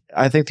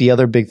think the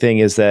other big thing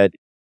is that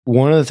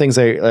one of the things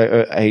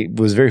I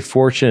was very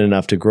fortunate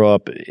enough to grow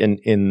up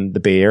in the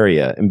Bay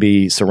Area and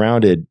be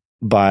surrounded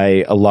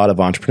by a lot of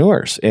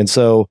entrepreneurs. And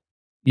so,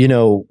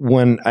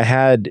 when I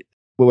had,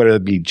 whether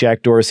it be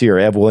Jack Dorsey or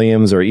Ev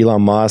Williams or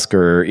Elon Musk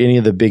or any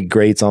of the big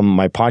greats on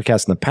my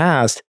podcast in the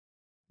past,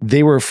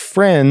 they were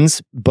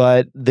friends,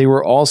 but they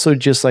were also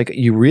just like,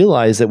 you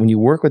realize that when you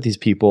work with these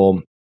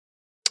people,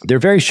 they're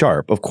very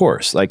sharp, of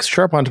course, like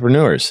sharp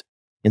entrepreneurs,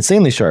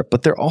 insanely sharp,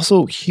 but they're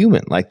also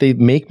human. Like they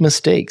make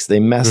mistakes, they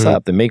mess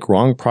up, they make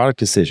wrong product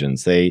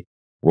decisions, they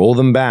roll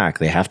them back,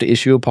 they have to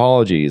issue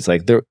apologies.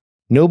 Like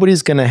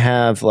nobody's going to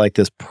have like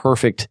this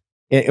perfect.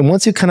 And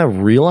once you kind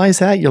of realize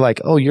that, you're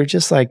like, oh, you're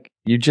just a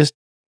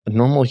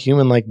normal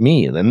human like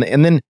me.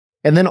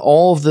 And then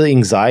all of the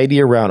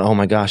anxiety around, oh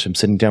my gosh, I'm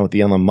sitting down with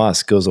Elon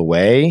Musk goes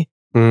away.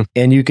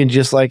 And you can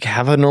just like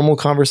have a normal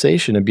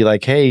conversation and be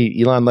like, hey,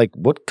 Elon, like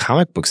what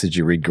comic books did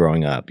you read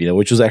growing up?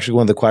 Which was actually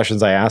one of the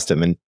questions I asked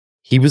him. And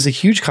he was a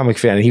huge comic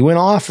fan. And he went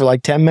off for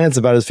like 10 minutes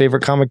about his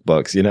favorite comic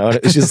books, And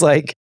it was just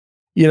like,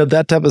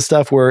 that type of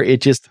stuff where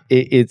it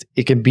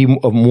can be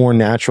a more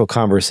natural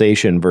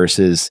conversation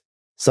versus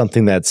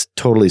something that's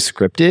totally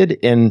scripted.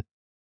 And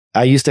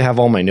I used to have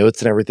all my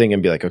notes and everything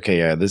and be like, okay,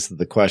 yeah, this is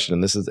the question.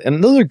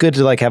 And those are good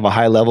to like have a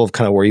high level of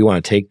kind of where you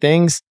want to take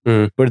things.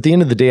 But at the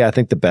end of the day, I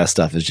think the best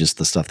stuff is just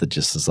the stuff that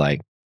just is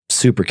like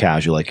super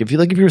casual. Like if you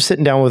were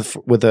sitting down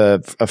with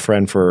a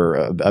friend for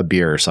a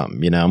beer or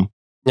something,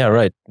 Yeah,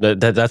 right.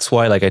 That's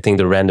why, like, I think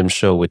the random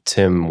show with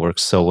Tim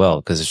works so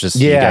well because it's just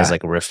you guys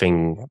like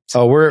riffing.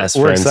 Oh, we're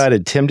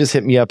excited. Tim just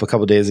hit me up a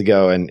couple days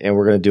ago, and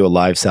we're going to do a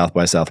live South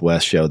by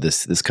Southwest show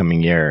this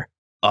coming year.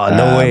 Oh,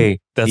 no way!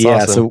 That's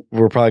awesome. So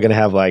we're probably going to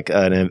have like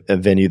a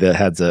venue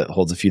that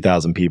holds a few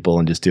thousand people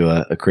and just do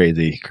a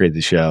crazy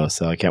show.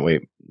 So I can't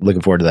wait.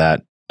 Looking forward to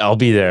that. I'll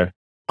be there.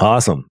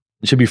 Awesome.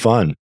 It should be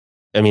fun.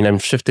 I mean, I'm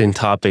shifting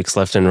topics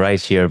left and right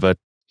here, but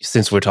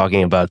since we're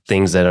talking about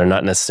things that are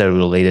not necessarily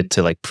related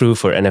to like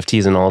proof or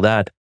NFTs and all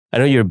that, I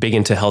know you're big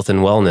into health and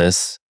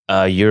wellness.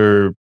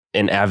 You're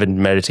an avid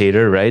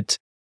meditator, right?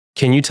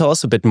 Can you tell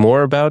us a bit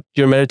more about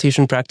your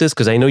meditation practice?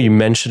 Because I know you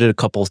mentioned it a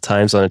couple of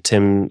times on a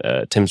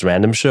Tim's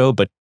random show,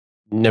 but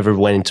never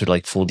went into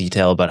like full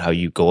detail about how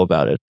you go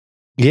about it.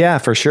 Yeah,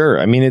 for sure.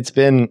 I mean, it's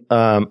been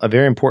a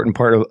very important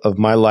part of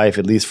my life,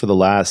 at least for the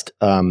last,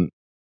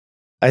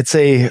 I'd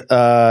say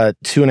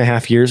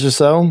 2.5 years or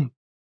so.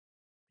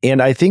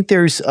 And I think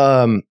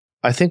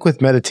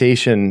with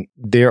meditation,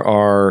 there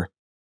are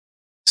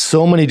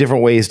so many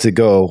different ways to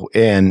go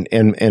and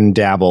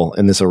dabble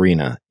in this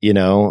arena.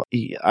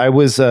 I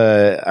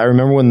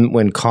remember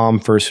when Calm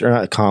first, or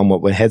not Calm,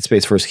 when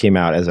Headspace first came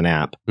out as an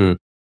app,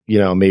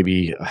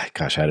 maybe,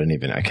 gosh, I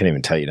can't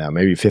even tell you now,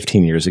 maybe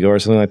 15 years ago or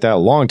something like that, a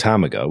long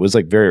time ago. It was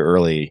like very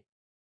early,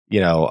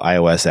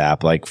 iOS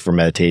app, like for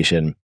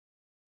meditation.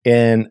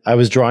 And I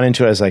was drawn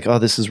into it. I was like, oh,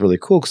 this is really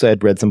cool because I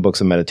had read some books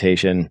on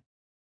meditation.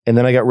 And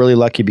then I got really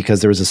lucky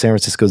because there was a San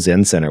Francisco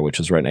Zen Center, which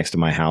was right next to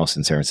my house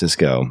in San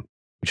Francisco,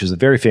 which was a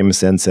very famous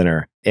Zen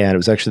center. And it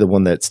was actually the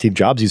one that Steve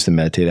Jobs used to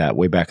meditate at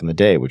way back in the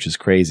day, which is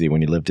crazy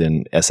when he lived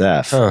in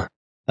SF,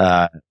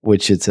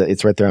 which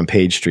it's right there on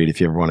Page Street. If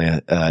you ever want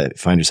to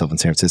find yourself in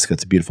San Francisco,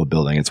 it's a beautiful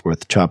building. It's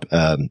worth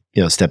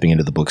stepping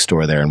into the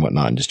bookstore there and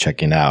whatnot and just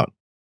checking it out.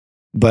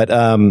 But,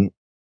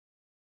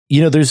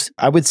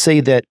 I would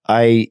say that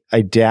I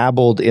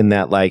dabbled in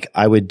that, like,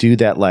 I would do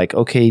that, like,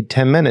 okay,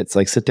 10 minutes,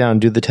 like sit down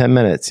and do the 10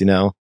 minutes,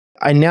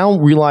 I now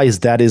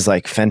realize that is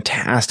like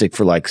fantastic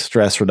for like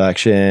stress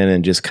reduction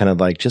and just kind of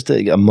like just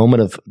a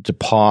moment to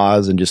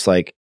pause and just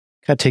like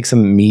kind of take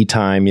some me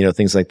time,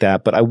 things like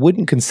that. But I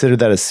wouldn't consider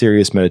that a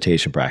serious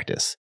meditation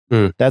practice.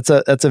 That's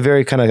a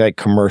very kind of like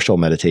commercial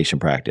meditation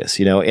practice,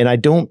 and I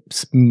don't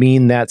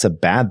mean that's a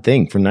bad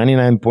thing. For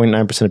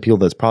 99.9% of people,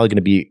 that's probably going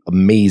to be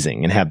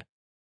amazing and have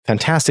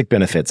fantastic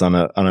benefits on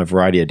a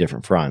variety of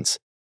different fronts.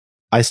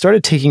 I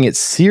started taking it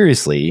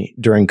seriously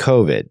during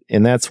COVID,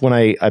 and that's when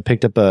I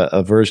picked up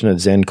a version of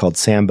Zen called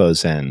Sambo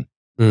Zen,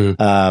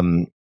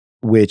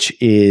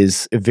 which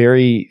is a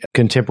very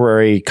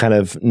contemporary kind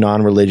of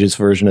non-religious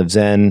version of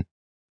Zen.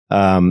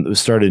 It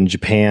was started in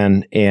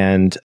Japan,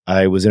 and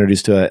I was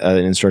introduced to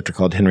an instructor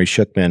called Henry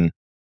Schuckman,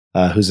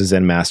 who's a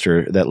Zen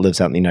master that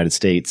lives out in the United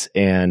States,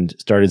 and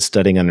started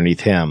studying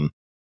underneath him.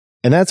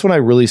 And that's when I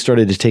really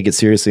started to take it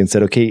seriously and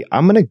said, okay,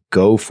 I'm going to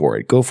go for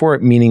it. Go for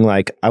it, meaning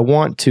like I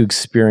want to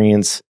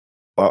experience,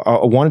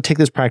 I want to take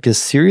this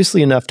practice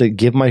seriously enough to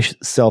give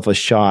myself a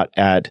shot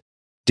at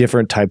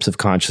different types of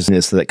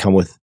consciousness that come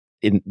with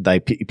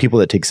people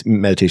that take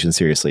meditation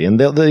seriously. And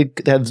they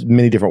have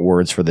many different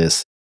words for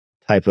this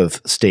type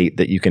of state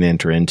that you can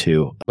enter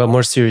into. But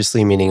more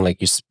seriously, meaning like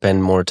you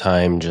spend more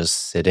time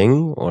just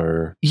sitting,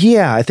 or?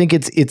 Yeah, I think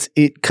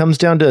it comes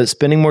down to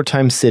spending more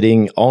time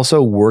sitting,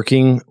 also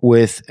working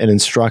with an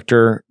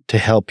instructor to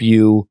help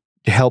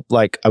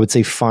like, I would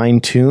say, fine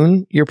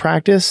tune your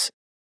practice.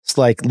 It's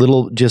like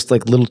little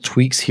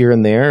tweaks here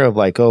and there of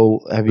like,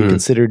 oh, have you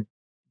considered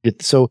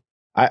it? So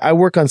I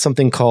work on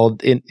something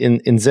called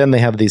in Zen. They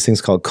have these things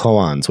called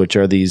koans, which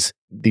are these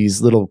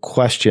little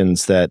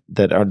questions that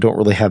don't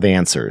really have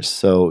answers.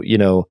 So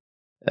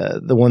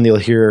the one you'll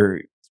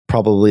hear,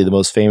 probably the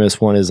most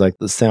famous one, is like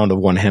the sound of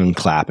one hand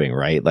clapping,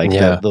 right? Like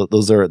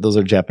those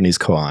are Japanese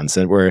koans,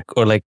 and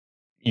or like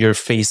your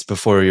face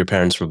before your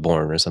parents were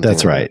born, or something.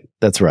 That's right.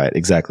 That's right.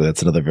 Exactly.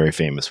 That's another very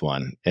famous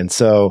one. And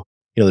so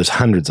there's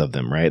hundreds of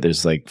them, right?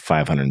 There's like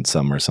 500 and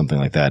some or something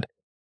like that.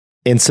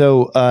 And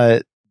so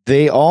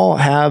they all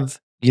have,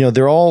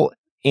 they're all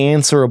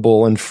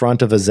answerable in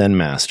front of a Zen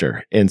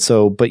master. And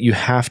so, but you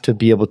have to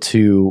be able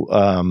to,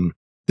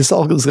 this is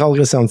all going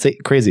to sound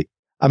crazy.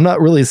 I'm not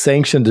really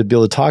sanctioned to be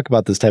able to talk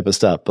about this type of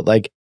stuff, but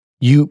like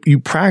you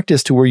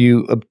practice to where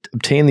you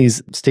obtain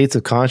these states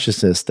of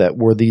consciousness that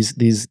where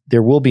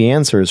there will be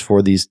answers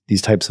for these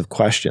types of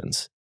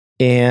questions.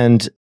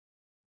 And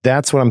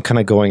that's what I'm kind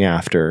of going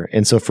after.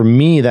 And so for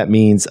me, that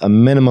means a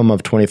minimum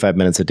of 25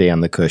 minutes a day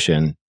on the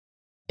cushion,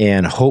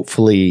 and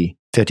hopefully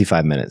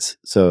 55 minutes.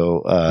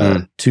 So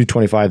 2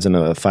 25s and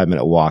a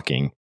 5-minute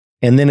walking.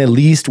 And then at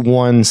least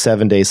one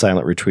 7-day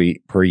silent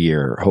retreat per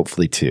year,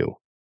 hopefully 2,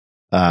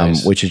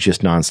 nice. Which is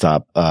just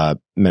nonstop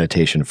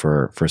meditation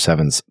for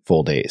 7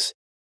 full days.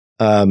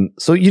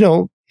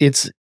 So,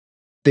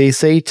 they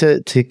say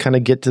to kind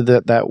of get to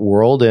that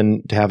world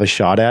and to have a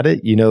shot at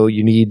it, you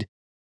need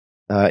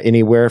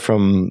anywhere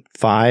from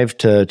 5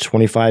 to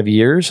 25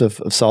 years of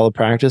solid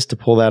practice to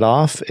pull that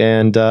off.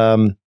 And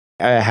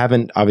I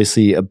haven't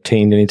obviously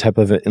obtained any type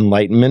of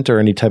enlightenment or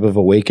any type of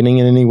awakening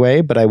in any way,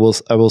 but I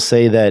will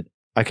say that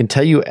I can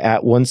tell you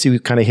once you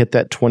kind of hit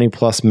that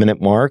 20+ minute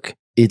mark,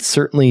 it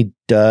certainly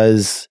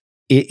does.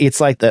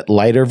 It's like that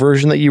lighter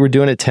version that you were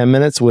doing at 10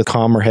 minutes with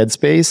calmer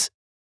headspace,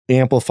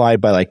 amplified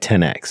by like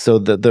 10x. So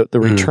the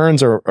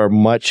returns are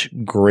much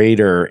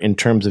greater in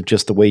terms of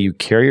just the way you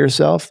carry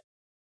yourself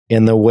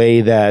and the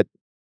way that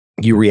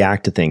you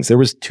react to things. There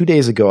was 2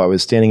 days ago, I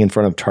was standing in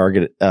front of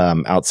Target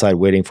outside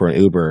waiting for an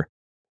Uber,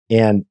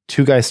 and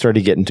 2 guys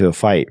started getting into a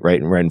fight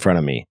right in front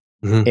of me.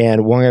 Mm-hmm.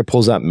 And one guy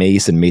pulls out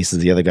mace and maces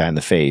the other guy in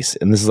the face.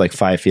 And this is like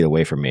 5 feet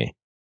away from me.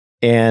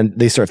 And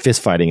they start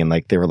fist fighting, and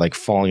like they were like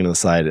falling to the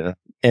side.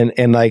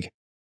 And like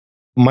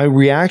my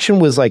reaction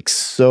was like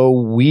so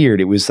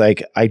weird. It was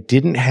like I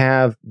didn't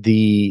have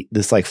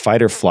this like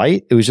fight or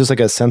flight. It was just like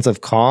a sense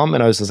of calm.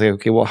 And I was just like,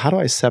 okay, well, how do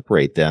I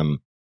separate them?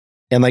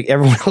 And like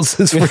everyone else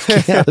is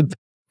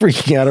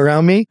freaking out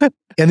around me.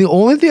 And the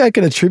only thing I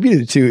can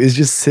attribute it to is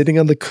just sitting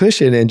on the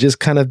cushion and just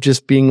kind of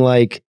just being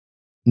like,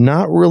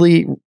 not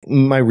really,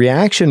 my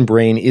reaction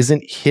brain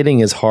isn't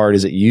hitting as hard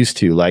as it used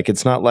to. Like,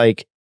 it's not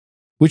like,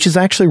 which is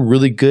actually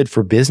really good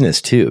for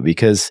business too,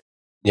 because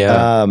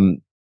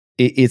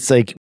it's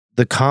like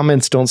the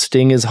comments don't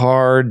sting as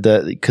hard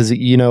because,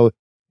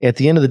 at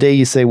the end of the day,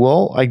 you say,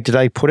 well, did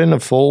I put in a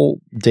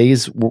full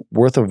day's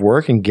worth of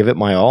work and give it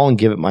my all and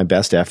give it my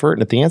best effort?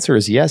 And if the answer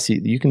is yes,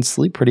 you can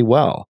sleep pretty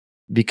well,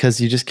 because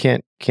you just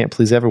can't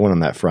please everyone on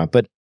that front.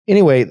 But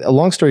anyway, a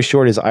long story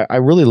short is I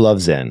really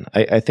love Zen.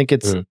 I think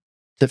it's,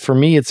 that for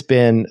me, it's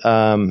been,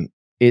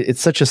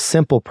 it's such a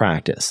simple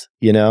practice,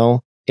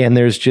 and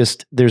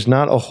there's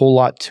not a whole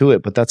lot to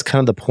it, but that's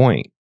kind of the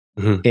point.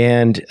 Mm-hmm.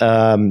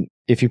 And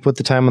if you put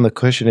the time on the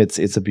cushion,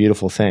 it's a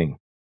beautiful thing.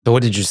 So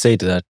what did you say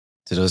to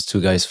those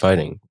 2 guys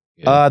fighting?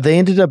 They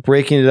ended up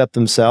breaking it up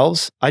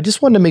themselves. I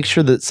just wanted to make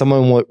sure that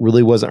someone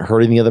really wasn't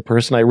hurting the other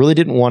person. I really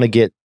didn't want to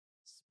get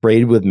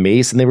sprayed with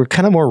mace, and they were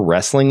kind of more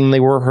wrestling than they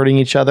were hurting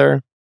each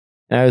other.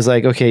 And I was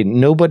like, okay,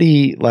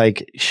 nobody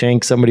like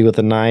shank somebody with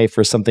a knife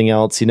or something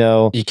else, You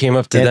came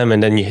up to them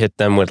and then you hit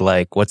them with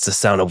like, what's the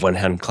sound of one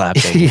hand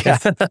clapping?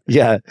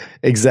 yeah,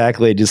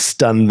 exactly. Just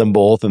stunned them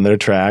both in their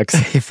tracks.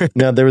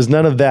 No, there was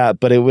none of that,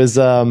 but it was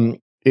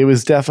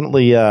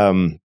definitely,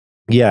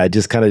 it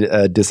just kind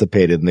of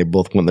dissipated, and they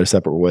both went their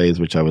separate ways,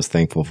 which I was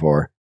thankful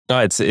for. No,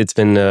 it's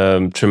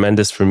been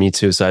tremendous for me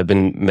too. So I've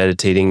been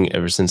meditating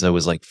ever since I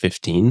was like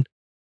 15,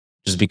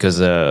 just because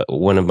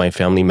one of my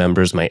family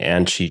members, my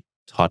aunt, she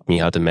taught me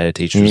how to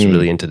meditate. She was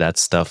really into that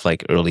stuff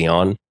like early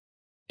on.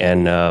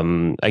 And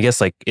I guess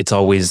like it's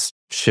always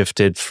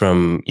shifted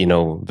from,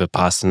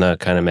 Vipassana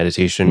kind of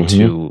meditation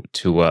to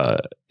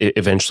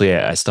eventually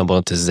I stumbled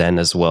into Zen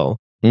as well.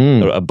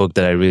 A book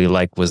that I really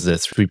liked was The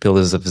 3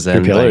 Pillars of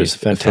Zen. 3 Pillars,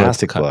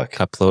 fantastic book.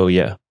 Kaplo,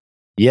 yeah.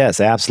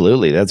 Yes,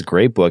 absolutely. That's a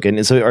great book.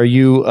 And so, are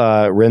you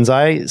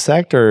Renzai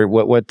sect, or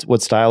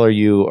what style are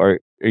you? Are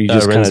you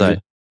just kind Renzai.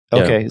 of?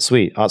 Okay,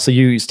 sweet. So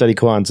you study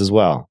koans as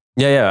well.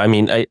 Yeah. I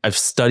mean, I've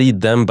studied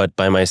them, but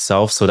by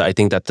myself. So that I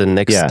think that the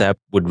next step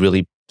would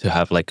really to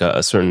have like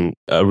a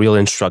real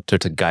instructor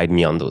to guide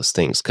me on those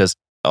things, because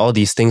all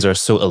these things are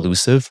so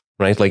elusive,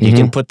 right? Like you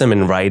can put them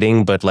in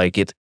writing, but like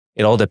it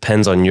all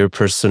depends on your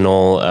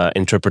personal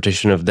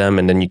interpretation of them.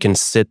 And then you can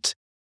sit,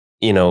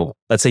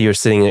 let's say you're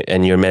sitting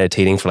and you're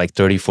meditating for like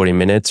 30, 40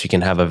 minutes, you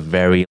can have a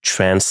very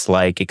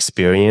trance-like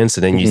experience.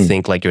 And then you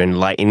think like you're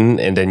enlightened,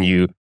 and then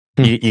you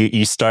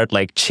start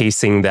like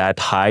chasing that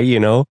high, and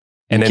you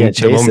then can't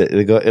chase it.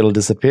 It'll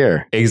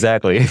disappear.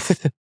 Exactly.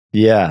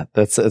 Yeah,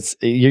 that's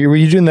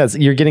you're doing that.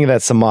 You're getting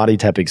that samadhi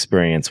type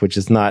experience, which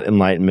is not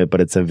enlightenment,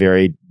 but it's a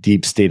very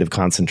deep state of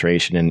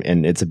concentration,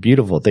 and it's a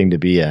beautiful thing to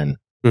be in.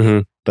 Mm-hmm.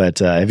 But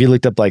have you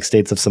looked up like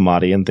states of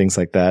samadhi and things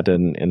like that?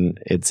 And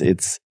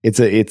it's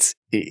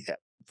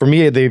for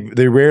me,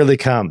 they rarely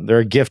come. They're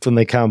a gift when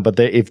they come, but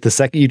if the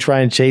second you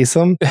try and chase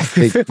them,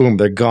 boom,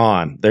 they're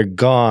gone. They're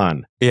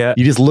gone. Yeah,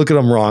 you just look at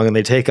them wrong and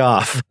they take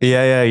off.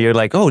 Yeah. You're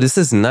like, oh, this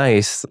is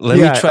nice. Let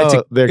me try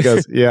to. There it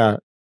goes. Yeah.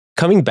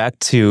 Coming back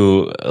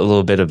to a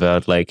little bit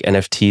about like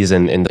NFTs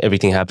and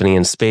everything happening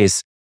in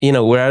space,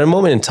 we're at a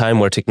moment in time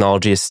where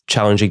technology is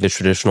challenging the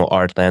traditional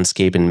art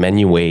landscape in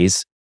many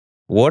ways.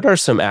 What are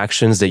some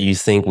actions that you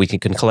think we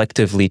can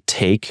collectively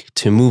take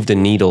to move the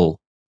needle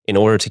in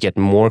order to get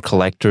more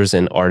collectors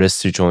and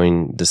artists to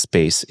join the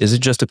space? Is it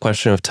just a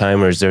question of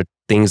time, or is there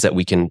things that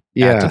we can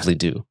actively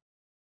do?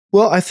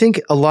 Well, I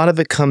think a lot of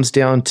it comes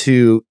down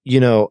to,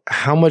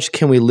 how much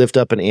can we lift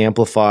up and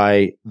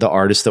amplify the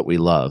artists that we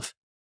love?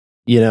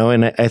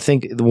 And I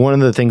think one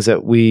of the things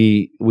that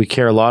we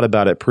care a lot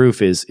about at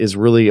Proof is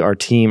really our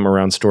team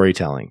around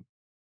storytelling.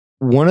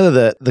 One of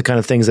the kind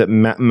of things that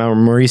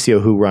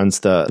Mauricio, who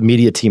runs the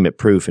media team at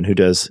Proof and who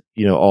does,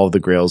 all of the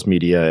Grails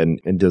media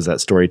and does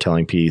that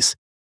storytelling piece,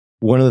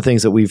 one of the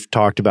things that we've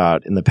talked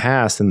about in the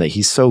past and that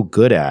he's so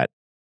good at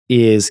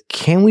is,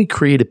 can we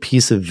create a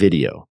piece of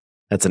video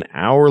that's an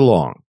hour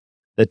long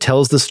that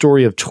tells the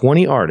story of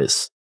 20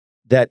 artists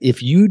that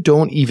if you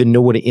don't even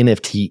know what an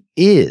NFT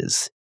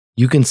is,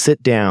 you can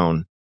sit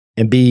down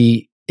and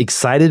be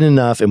excited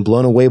enough and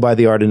blown away by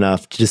the art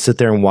enough to just sit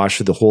there and watch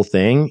through the whole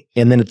thing.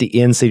 And then at the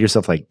end, say to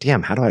yourself, like,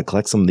 damn, how do I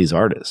collect some of these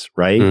artists?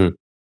 Right. Mm.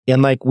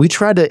 And like, we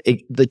try to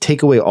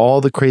take away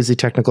all the crazy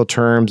technical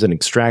terms and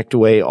extract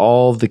away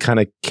all the kind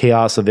of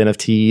chaos of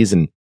NFTs.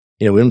 And,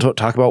 we don't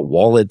talk about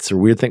wallets or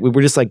weird things. We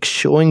were just like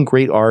showing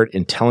great art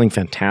and telling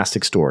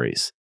fantastic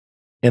stories.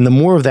 And the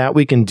more of that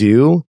we can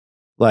do,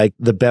 like,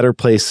 the better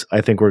place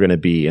I think we're going to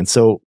be. And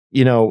so,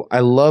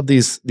 I love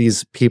these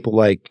people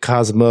like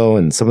Cosmo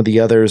and some of the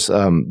others,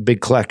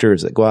 big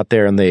collectors that go out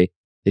there and they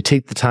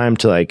take the time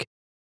to, like,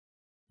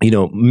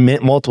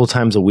 multiple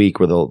times a week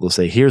where they'll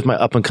say, here's my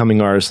up and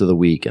coming artist of the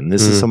week. And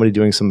this is somebody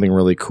doing something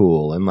really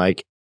cool. And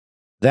like,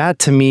 that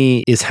to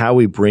me is how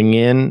we bring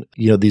in,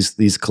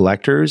 these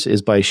collectors,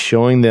 is by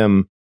showing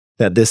them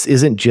that this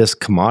isn't just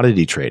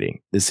commodity trading.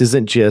 This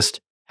isn't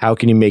just how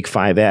can you make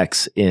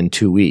 5X in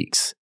 2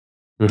 weeks.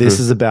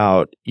 This is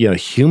about,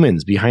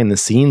 humans behind the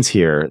scenes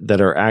here that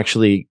are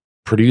actually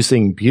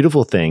producing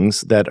beautiful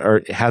things that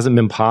hasn't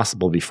been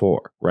possible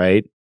before,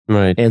 right?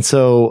 Right. And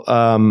so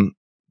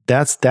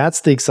that's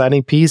the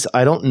exciting piece.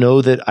 I don't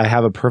know that I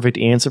have a perfect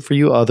answer for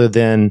you, other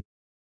than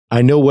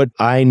I know what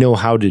I know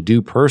how to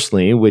do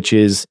personally, which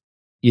is,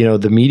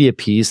 the media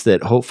piece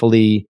that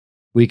hopefully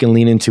we can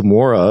lean into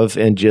more of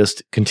and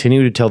just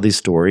continue to tell these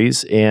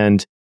stories.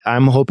 And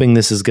I'm hoping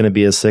this is going to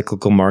be a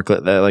cyclical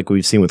market that, like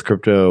we've seen with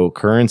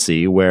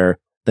cryptocurrency, where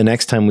the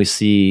next time we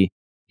see,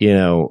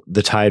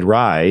 the tide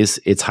rise,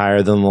 it's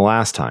higher than the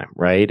last time,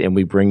 right? And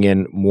we bring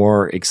in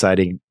more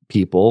exciting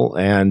people,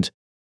 and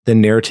the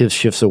narrative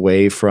shifts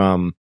away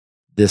from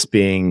this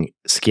being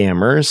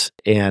scammers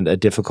and a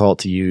difficult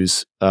to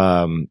use,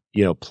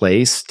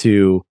 place,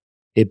 to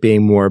it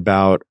being more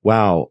about,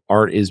 wow,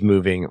 art is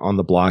moving on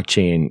the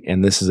blockchain,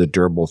 and this is a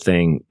durable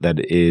thing that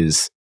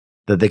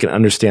they can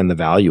understand the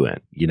value in,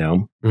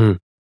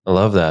 I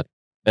love that.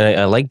 And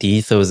I like the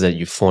ethos that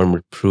you formed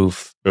with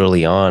Proof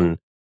early on,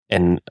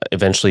 and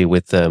eventually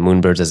with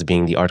Moonbirds as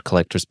being the art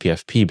collectors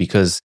PFP,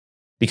 because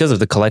of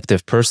the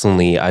collective.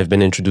 Personally, I've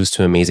been introduced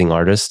to amazing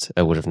artists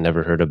I would have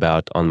never heard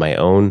about on my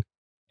own.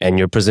 And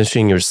you're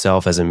positioning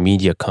yourself as a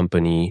media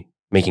company,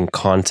 making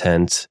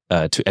content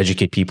to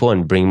educate people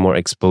and bring more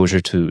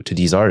exposure to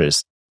these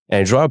artists. And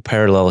I draw a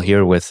parallel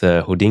here with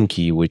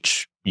Hodinky,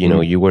 which,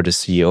 you were the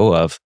CEO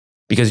of,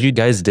 because you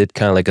guys did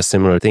kind of like a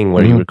similar thing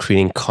where you were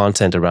creating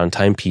content around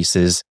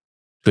timepieces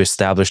to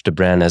establish the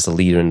brand as a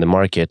leader in the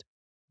market.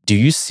 Do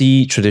you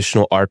see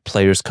traditional art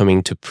players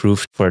coming to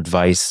Proof for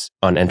advice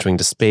on entering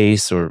the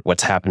space, or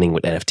what's happening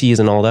with NFTs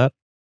and all that?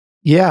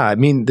 Yeah, I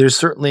mean, there's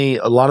certainly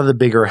a lot of the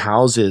bigger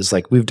houses.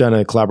 Like, we've done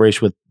a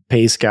collaboration with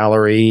Pace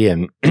Gallery,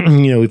 and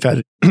we've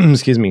had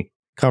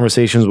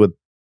conversations with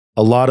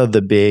a lot of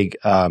the big,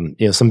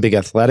 some big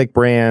athletic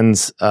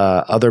brands,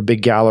 other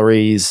big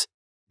galleries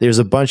there's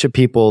a bunch of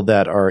people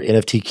that are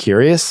NFT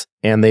curious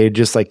and they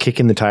just like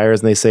kicking the tires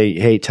and they say,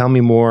 hey, tell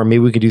me more. Maybe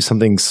we could do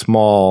something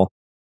small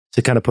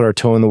to kind of put our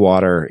toe in the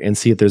water and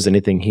see if there's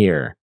anything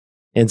here.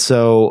 And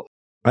so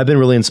I've been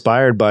really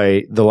inspired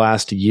by the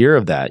last year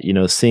of that,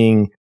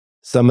 seeing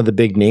some of the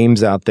big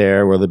names out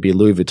there, whether it be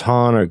Louis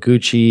Vuitton or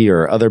Gucci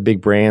or other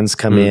big brands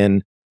come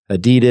in,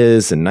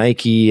 Adidas and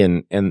Nike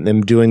and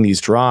them doing these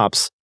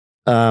drops.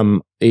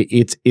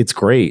 It's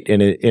great.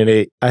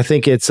 And I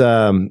think it's,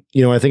 I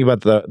think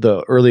about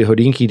the early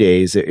Hodinkee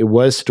days, it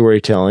was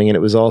storytelling and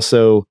it was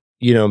also,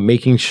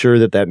 making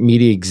sure that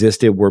media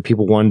existed where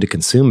people wanted to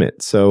consume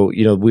it. So,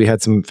 we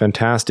had some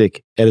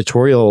fantastic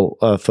editorial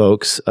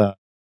folks,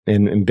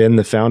 and Ben,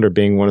 the founder,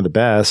 being one of the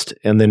best,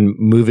 and then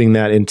moving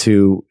that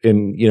into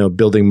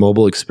building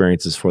mobile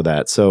experiences for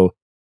that. So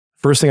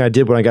first thing I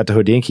did when I got to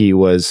Hodinkee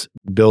was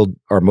build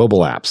our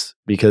mobile apps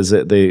because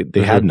they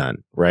had none,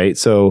 right?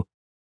 So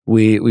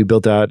we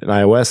built out an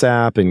iOS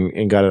app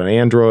and got it on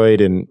Android,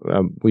 and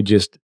we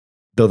just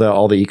built out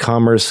all the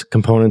e-commerce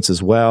components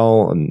as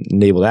well, and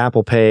enabled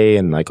Apple Pay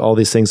and like all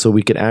these things so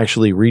we could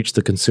actually reach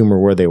the consumer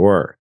where they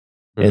were.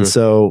 And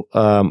so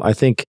I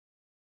think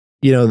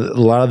a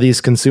lot of these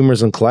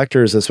consumers and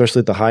collectors, especially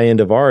at the high end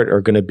of art,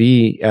 are going to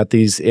be at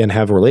these and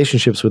have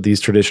relationships with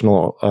these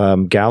traditional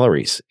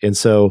galleries. And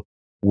so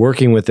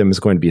working with them is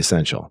going to be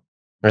essential.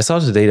 I saw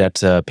today that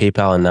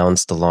PayPal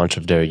announced the launch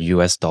of their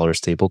US dollar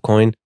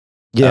stablecoin.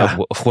 Yeah.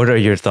 What are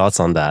your thoughts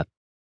on that?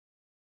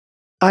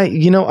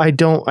 I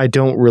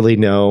don't really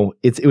know.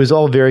 It was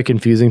all very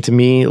confusing to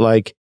me.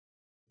 Like,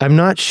 I'm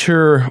not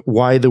sure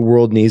why the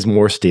world needs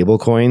more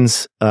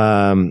stablecoins.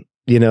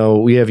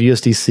 We have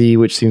USDC,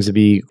 which seems to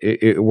be,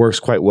 it works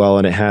quite well,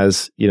 and it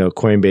has,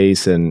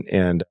 Coinbase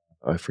and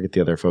I forget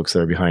the other folks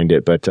that are behind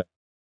it, but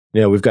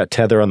we've got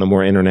Tether on the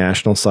more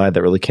international side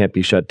that really can't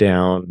be shut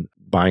down,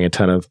 buying a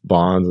ton of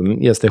bonds,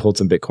 and yes, they hold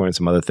some Bitcoin and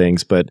some other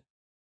things, but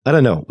I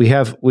don't know. We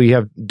have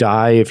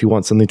DAI if you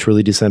want something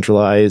truly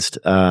decentralized,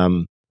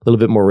 a little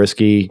bit more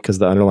risky because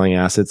the underlying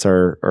assets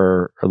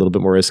are a little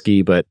bit more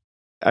risky, but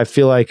I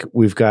feel like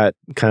we've got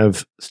kind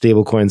of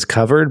stable coins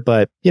covered.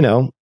 But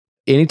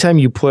anytime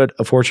you put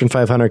a Fortune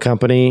 500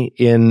 company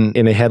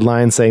in a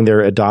headline saying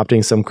they're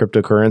adopting some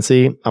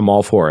cryptocurrency, I'm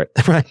all for it,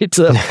 right?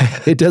 So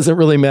it doesn't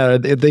really matter.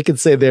 They could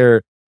say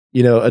they're,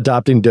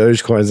 adopting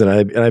Dogecoins,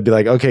 and I'd be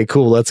like, okay,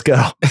 cool, let's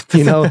go.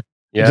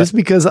 Just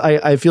because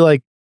I feel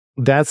like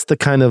that's the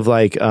kind of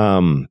like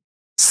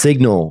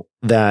signal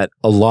that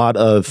a lot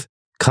of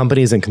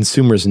companies and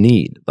consumers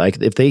need. Like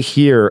if they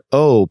hear,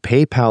 oh,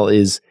 PayPal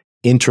is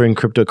entering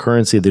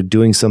cryptocurrency, they're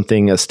doing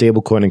something, a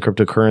stablecoin in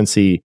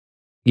cryptocurrency.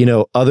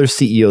 Other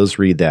CEOs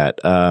read that.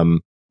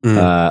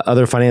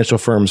 Other financial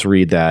firms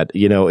read that.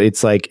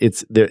 It's like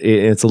it's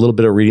a little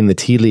bit of reading the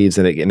tea leaves,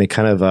 and it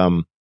kind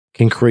of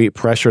can create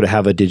pressure to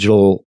have a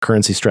digital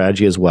currency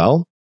strategy as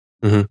well.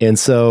 And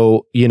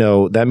so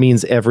that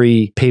means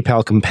every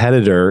PayPal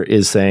competitor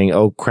is saying,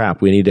 "Oh crap,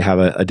 we need to have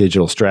a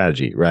digital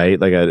strategy, right?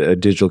 Like a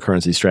digital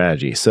currency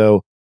strategy."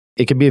 So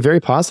it can be a very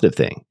positive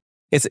thing.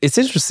 It's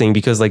interesting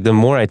because like the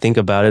more I think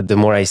about it, the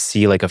more I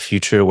see like a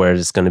future where it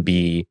is going to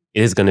be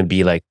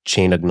like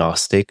chain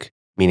agnostic,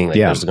 meaning like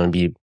there's going to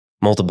be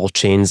multiple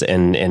chains,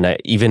 and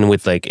even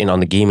with like on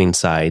the gaming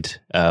side,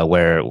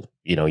 where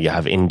you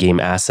have in-game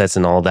assets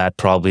and all that.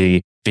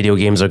 Probably video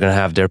games are going to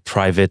have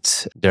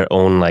their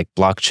own like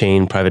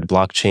private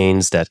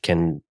blockchains that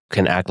can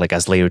act like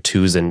as layer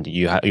 2s, and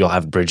you'll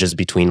have bridges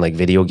between like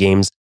video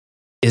games.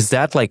 Is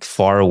that like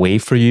far away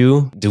for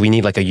you? Do we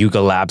need like a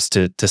Yuga Labs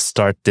to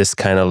start this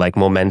kind of like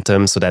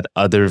momentum so that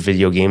other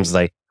video games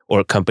like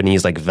or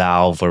companies like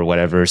Valve or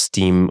whatever,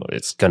 Steam,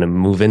 it's going to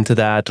move into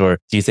that? Or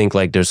do you think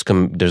like there's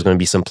going to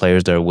be some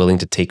players that are willing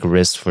to take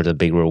risks for the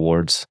big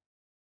rewards?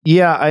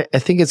 Yeah, I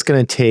think it's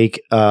going to take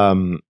a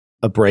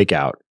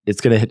breakout.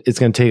 It's going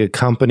to take a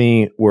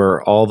company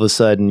where all of a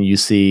sudden you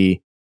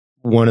see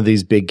one of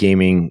these big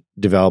gaming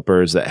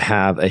developers that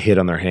have a hit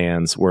on their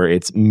hands where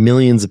it's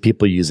millions of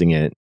people using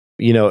it.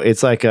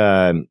 It's like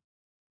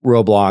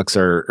Roblox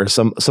or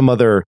some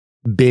other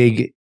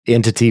big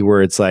entity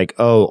where it's like,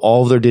 oh,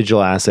 all of their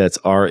digital assets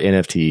are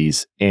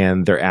NFTs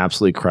and they're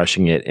absolutely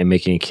crushing it and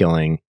making a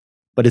killing.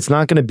 But it's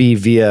not going to be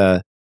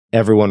via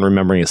everyone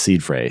remembering a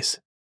seed phrase.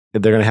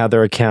 They're going to have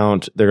their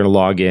account, they're going to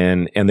log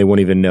in, and they won't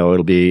even know.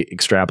 It'll be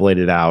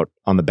extrapolated out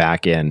on the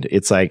back end.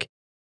 It's like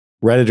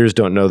Redditors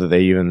don't know that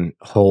they even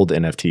hold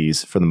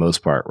NFTs for the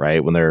most part,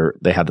 right? When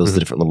they have those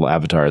different little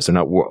avatars,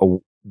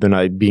 they're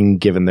not being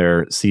given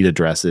their seed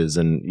addresses,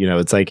 and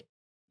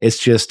it's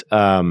just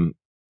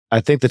I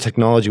think the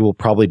technology will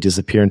probably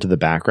disappear into the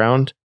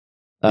background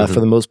for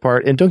the most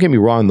part. And don't get me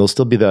wrong, there'll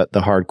still be the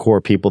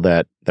hardcore people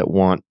that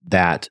want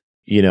that,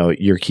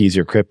 your keys,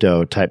 your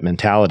crypto type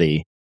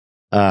mentality,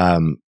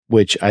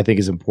 which I think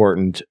is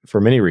important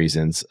for many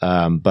reasons.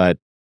 But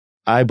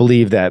I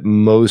believe that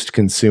most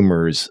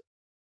consumers,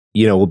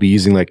 will be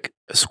using like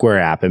a Square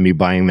app and be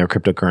buying their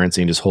cryptocurrency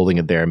and just holding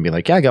it there and be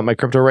like, yeah, I got my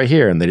crypto right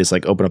here. And they just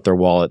like open up their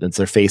wallet and it's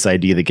their Face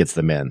ID that gets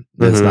them in.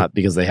 It's not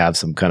because they have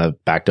some kind of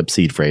backed up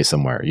seed phrase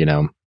somewhere,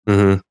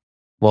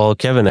 Well,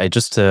 Kevin, I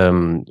just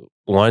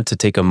wanted to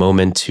take a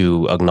moment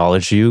to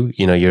acknowledge you.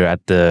 You know, you're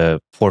at the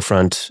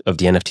forefront of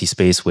the NFT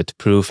space with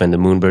Proof and the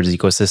Moonbirds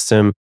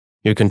ecosystem.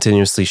 You're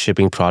continuously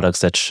shipping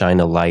products that shine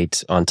a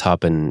light on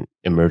top and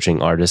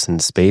emerging artists in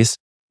the space.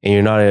 And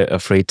you're not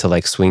afraid to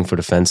like swing for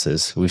the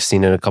fences. We've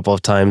seen it a couple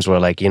of times where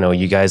like, you know,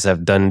 you guys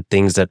have done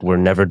things that were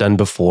never done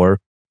before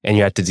and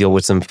you have to deal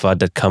with some FUD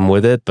that come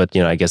with it. But,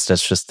 you know, I guess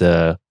that's just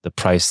the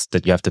price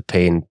that you have to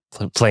pay in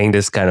playing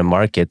this kind of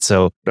market.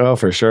 So, oh,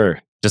 for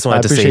sure. Just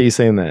wanted to say, appreciate you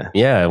saying that.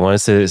 Yeah, I wanted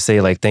to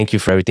say like, thank you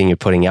for everything you're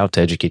putting out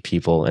to educate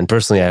people. And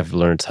personally, I've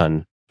learned a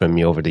ton from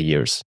you over the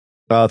years.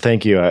 Oh,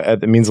 thank you.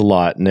 It means a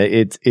lot. And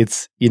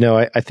it's you know,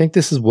 I think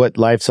this is what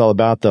life's all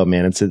about though,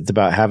 man. It's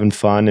about having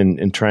fun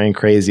and trying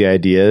crazy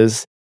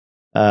ideas.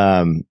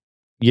 You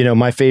know,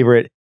 my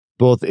favorite,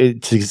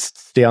 to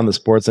stay on the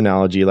sports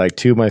analogy, like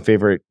two of my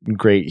favorite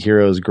great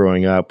heroes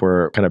growing up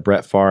were kind of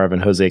Brett Favre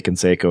and Jose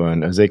Canseco.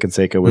 And Jose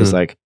Canseco was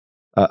like,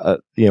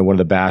 you know, one of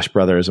the Bash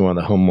brothers and one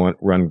of the home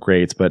run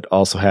greats, but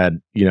also had,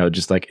 you know,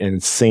 just like an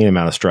insane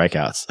amount of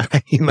strikeouts.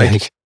 I mean,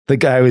 like the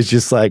guy was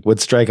just like, would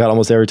strike out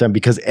almost every time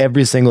because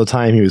every single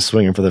time he was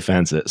swinging for the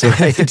fences.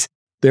 Right?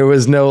 There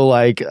was no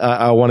like,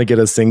 I want to get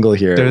a single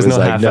here. There's no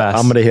like, no,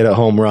 I'm going to hit a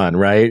home run.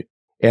 Right.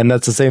 And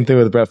that's the same thing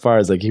with Brett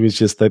Favre. Like he was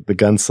just like the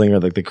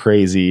gunslinger, like the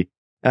crazy.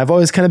 And I've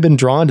always kind of been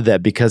drawn to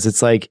that because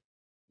it's like,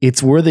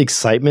 it's where the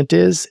excitement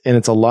is and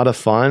it's a lot of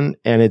fun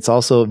and it's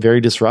also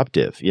very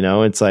disruptive, you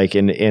know, it's like,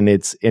 and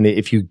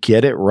if you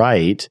get it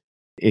right,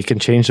 it can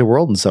change the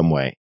world in some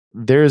way.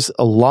 There's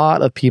a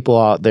lot of people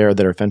out there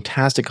that are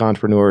fantastic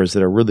entrepreneurs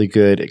that are really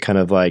good at kind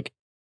of like,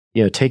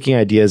 you know, taking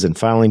ideas and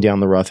filing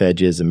down the rough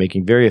edges and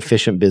making very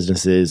efficient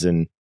businesses.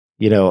 And,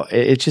 you know,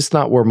 it's just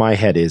not where my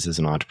head is as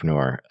an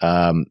entrepreneur.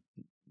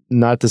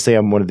 Not to say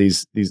I'm one of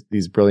these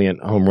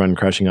brilliant home run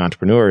crushing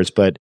entrepreneurs,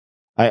 but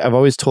I've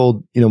always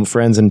told, you know,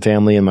 friends and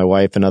family and my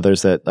wife and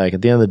others that like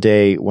at the end of the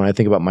day, when I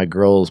think about my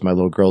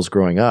little girls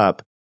growing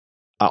up,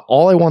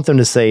 all I want them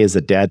to say is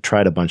that dad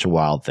tried a bunch of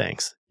wild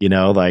things. You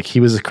know, like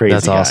he was a crazy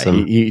That's guy.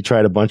 awesome. He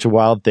tried a bunch of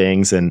wild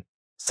things and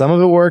some of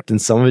it worked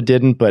and some of it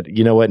didn't. But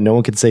you know what? No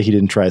one could say he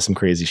didn't try some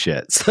crazy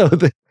shit. So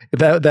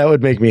that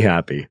would make me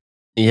happy.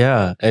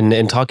 Yeah.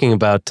 And talking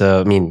about,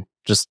 I mean,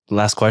 just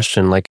last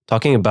question, like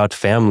talking about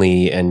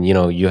family and, you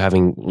know, you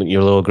having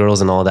your little girls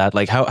and all that,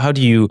 like how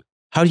do you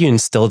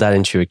instill that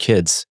into your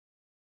kids?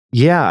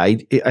 Yeah, I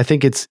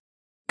think it's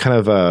kind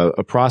of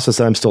a process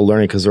that I'm still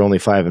learning because they're only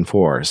 5 and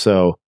 4.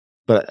 So,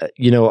 but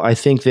you know, I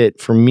think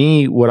that for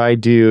me, what I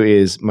do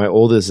is my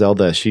oldest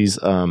Zelda, she's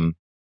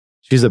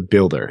a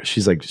builder.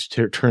 She's like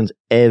turns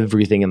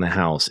everything in the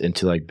house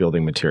into like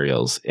building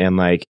materials, and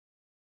like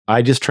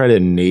I just try to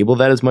enable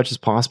that as much as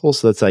possible.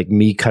 So that's like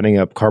me cutting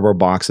up cardboard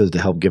boxes to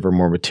help give her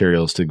more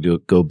materials to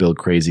go build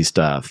crazy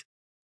stuff.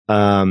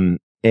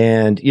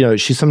 And, you know,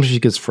 sometimes she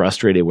gets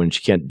frustrated when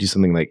she can't do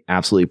something like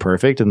absolutely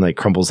perfect and like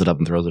crumbles it up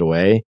and throws it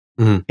away.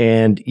 Mm-hmm.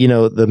 And, you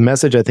know, the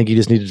message I think you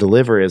just need to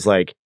deliver is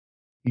like,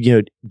 you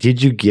know,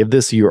 did you give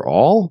this your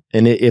all?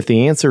 And if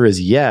the answer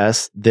is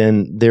yes,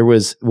 then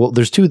there's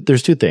two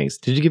things.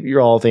 Did you give it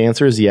your all? If the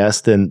answer is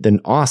yes, then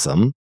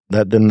awesome.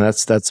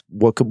 That's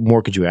what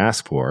more could you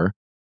ask for?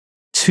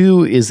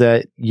 2 is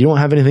that you don't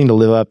have anything to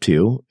live up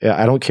to.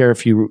 I don't care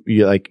if you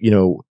like, you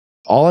know,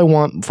 all I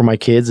want for my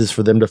kids is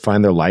for them to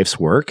find their life's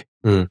work,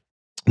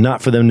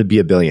 not for them to be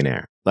a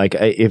billionaire. Like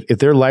if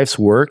their life's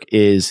work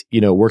is,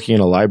 you know, working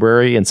in a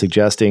library and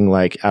suggesting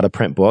like out of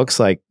print books,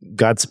 like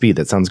Godspeed,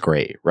 that sounds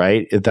great,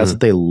 right? If that's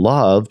what they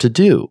love to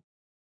do.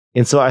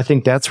 And so I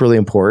think that's really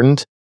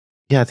important.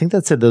 Yeah, I think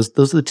that's it. Those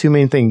are the 2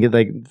 main things,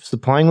 like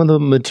supplying them the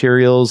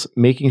materials,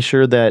 making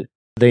sure that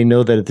they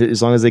know that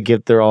as long as they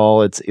give their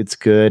all, it's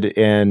good,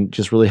 and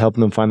just really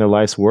helping them find their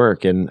life's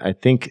work. And I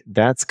think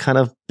that's kind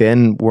of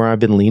been where I've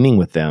been leaning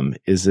with them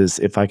is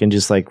if I can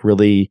just like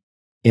really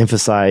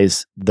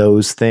emphasize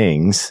those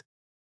things,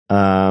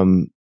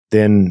 then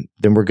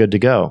we're good to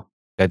go.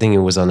 I think it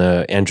was on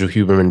a Andrew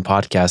Huberman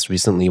podcast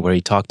recently where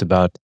he talked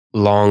about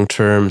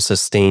long-term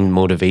sustained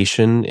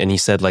motivation. And he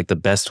said like the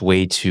best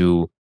way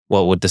to,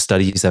 well, what the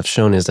studies have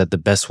shown is that the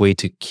best way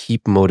to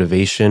keep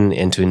motivation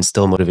and to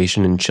instill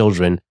motivation in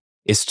children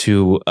is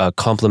to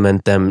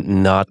compliment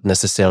them, not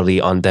necessarily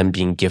on them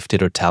being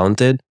gifted or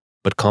talented,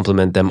 but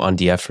compliment them on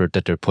the effort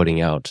that they're putting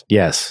out.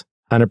 Yes,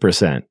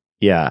 100%.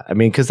 Yeah, I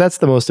mean, because that's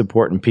the most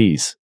important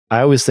piece.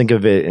 I always think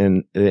of it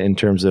in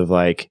terms of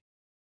like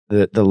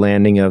the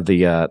landing of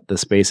the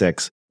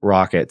SpaceX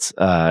rockets.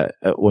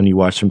 When you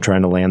watch them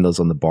trying to land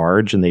those on the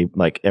barge, and they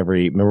like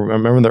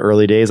remember in the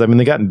early days. I mean,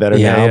 they've gotten better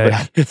now,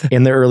 but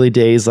in the early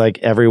days, like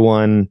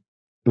everyone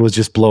was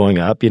just blowing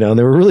up, you know, and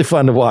they were really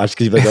fun to watch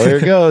because you're like, oh, here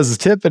it goes,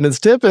 it's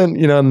tipping,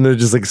 you know, and they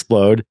just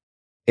explode.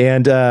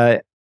 And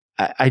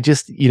I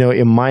just, you know,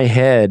 in my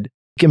head,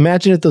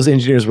 imagine if those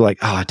engineers were like,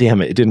 oh,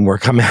 damn it didn't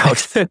work. I'm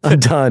out. I'm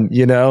done,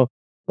 you know,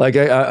 like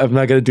I'm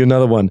not going to do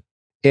another one.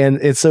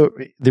 And so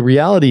the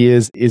reality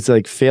is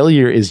like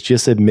failure is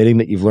just admitting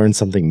that you've learned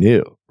something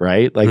new,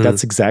 right? Like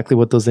that's exactly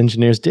what those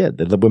engineers did.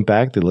 They went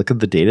back, they looked at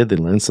the data, they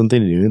learned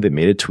something new, they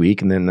made a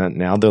tweak, and then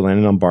now they're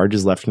landing on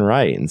barges left and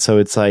right. And so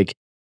it's like,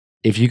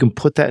 if you can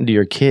put that into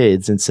your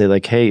kids and say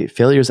like, hey,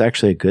 failure is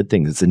actually a good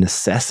thing. It's a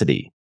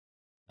necessity.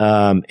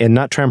 And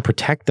not try and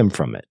protect them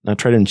from it, not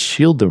try to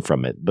shield them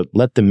from it, but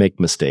let them make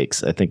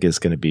mistakes, I think is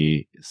going to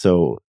be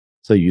so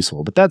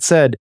useful. But that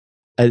said,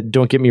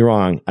 don't get me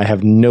wrong. I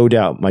have no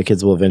doubt my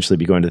kids will eventually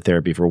be going to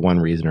therapy for one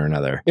reason or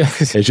another.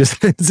 it's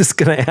just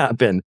going to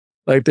happen.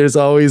 Like there's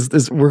always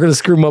this, we're going to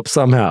screw them up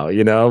somehow,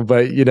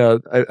 but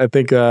I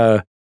think,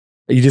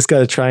 you just got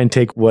to try and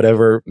take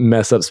whatever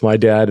mess ups my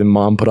dad and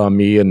mom put on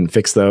me and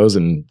fix those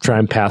and try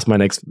and pass my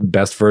next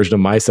best version of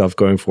myself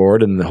going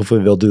forward. And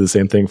hopefully they'll do the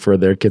same thing for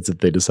their kids if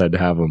they decide to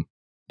have them.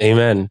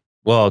 Amen.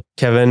 Well,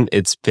 Kevin,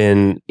 it's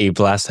been a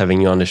blast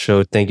having you on the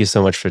show. Thank you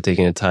so much for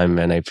taking the time,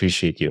 man. I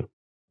appreciate you.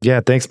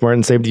 Yeah, thanks,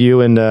 Martin. Same to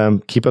you.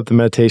 And keep up the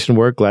meditation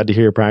work. Glad to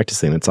hear you're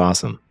practicing. It's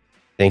awesome.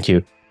 Thank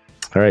you.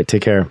 All right,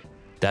 take care.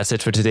 That's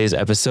it for today's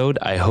episode.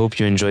 I hope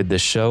you enjoyed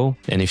this show.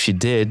 And if you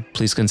did,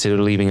 please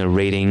consider leaving a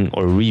rating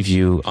or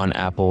review on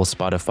Apple,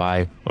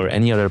 Spotify, or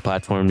any other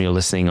platform you're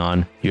listening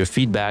on. Your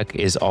feedback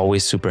is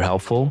always super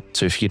helpful.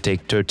 So if you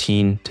take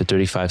 13 to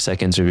 35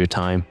 seconds of your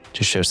time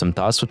to share some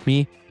thoughts with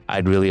me,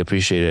 I'd really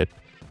appreciate it.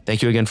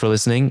 Thank you again for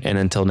listening, and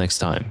until next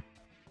time.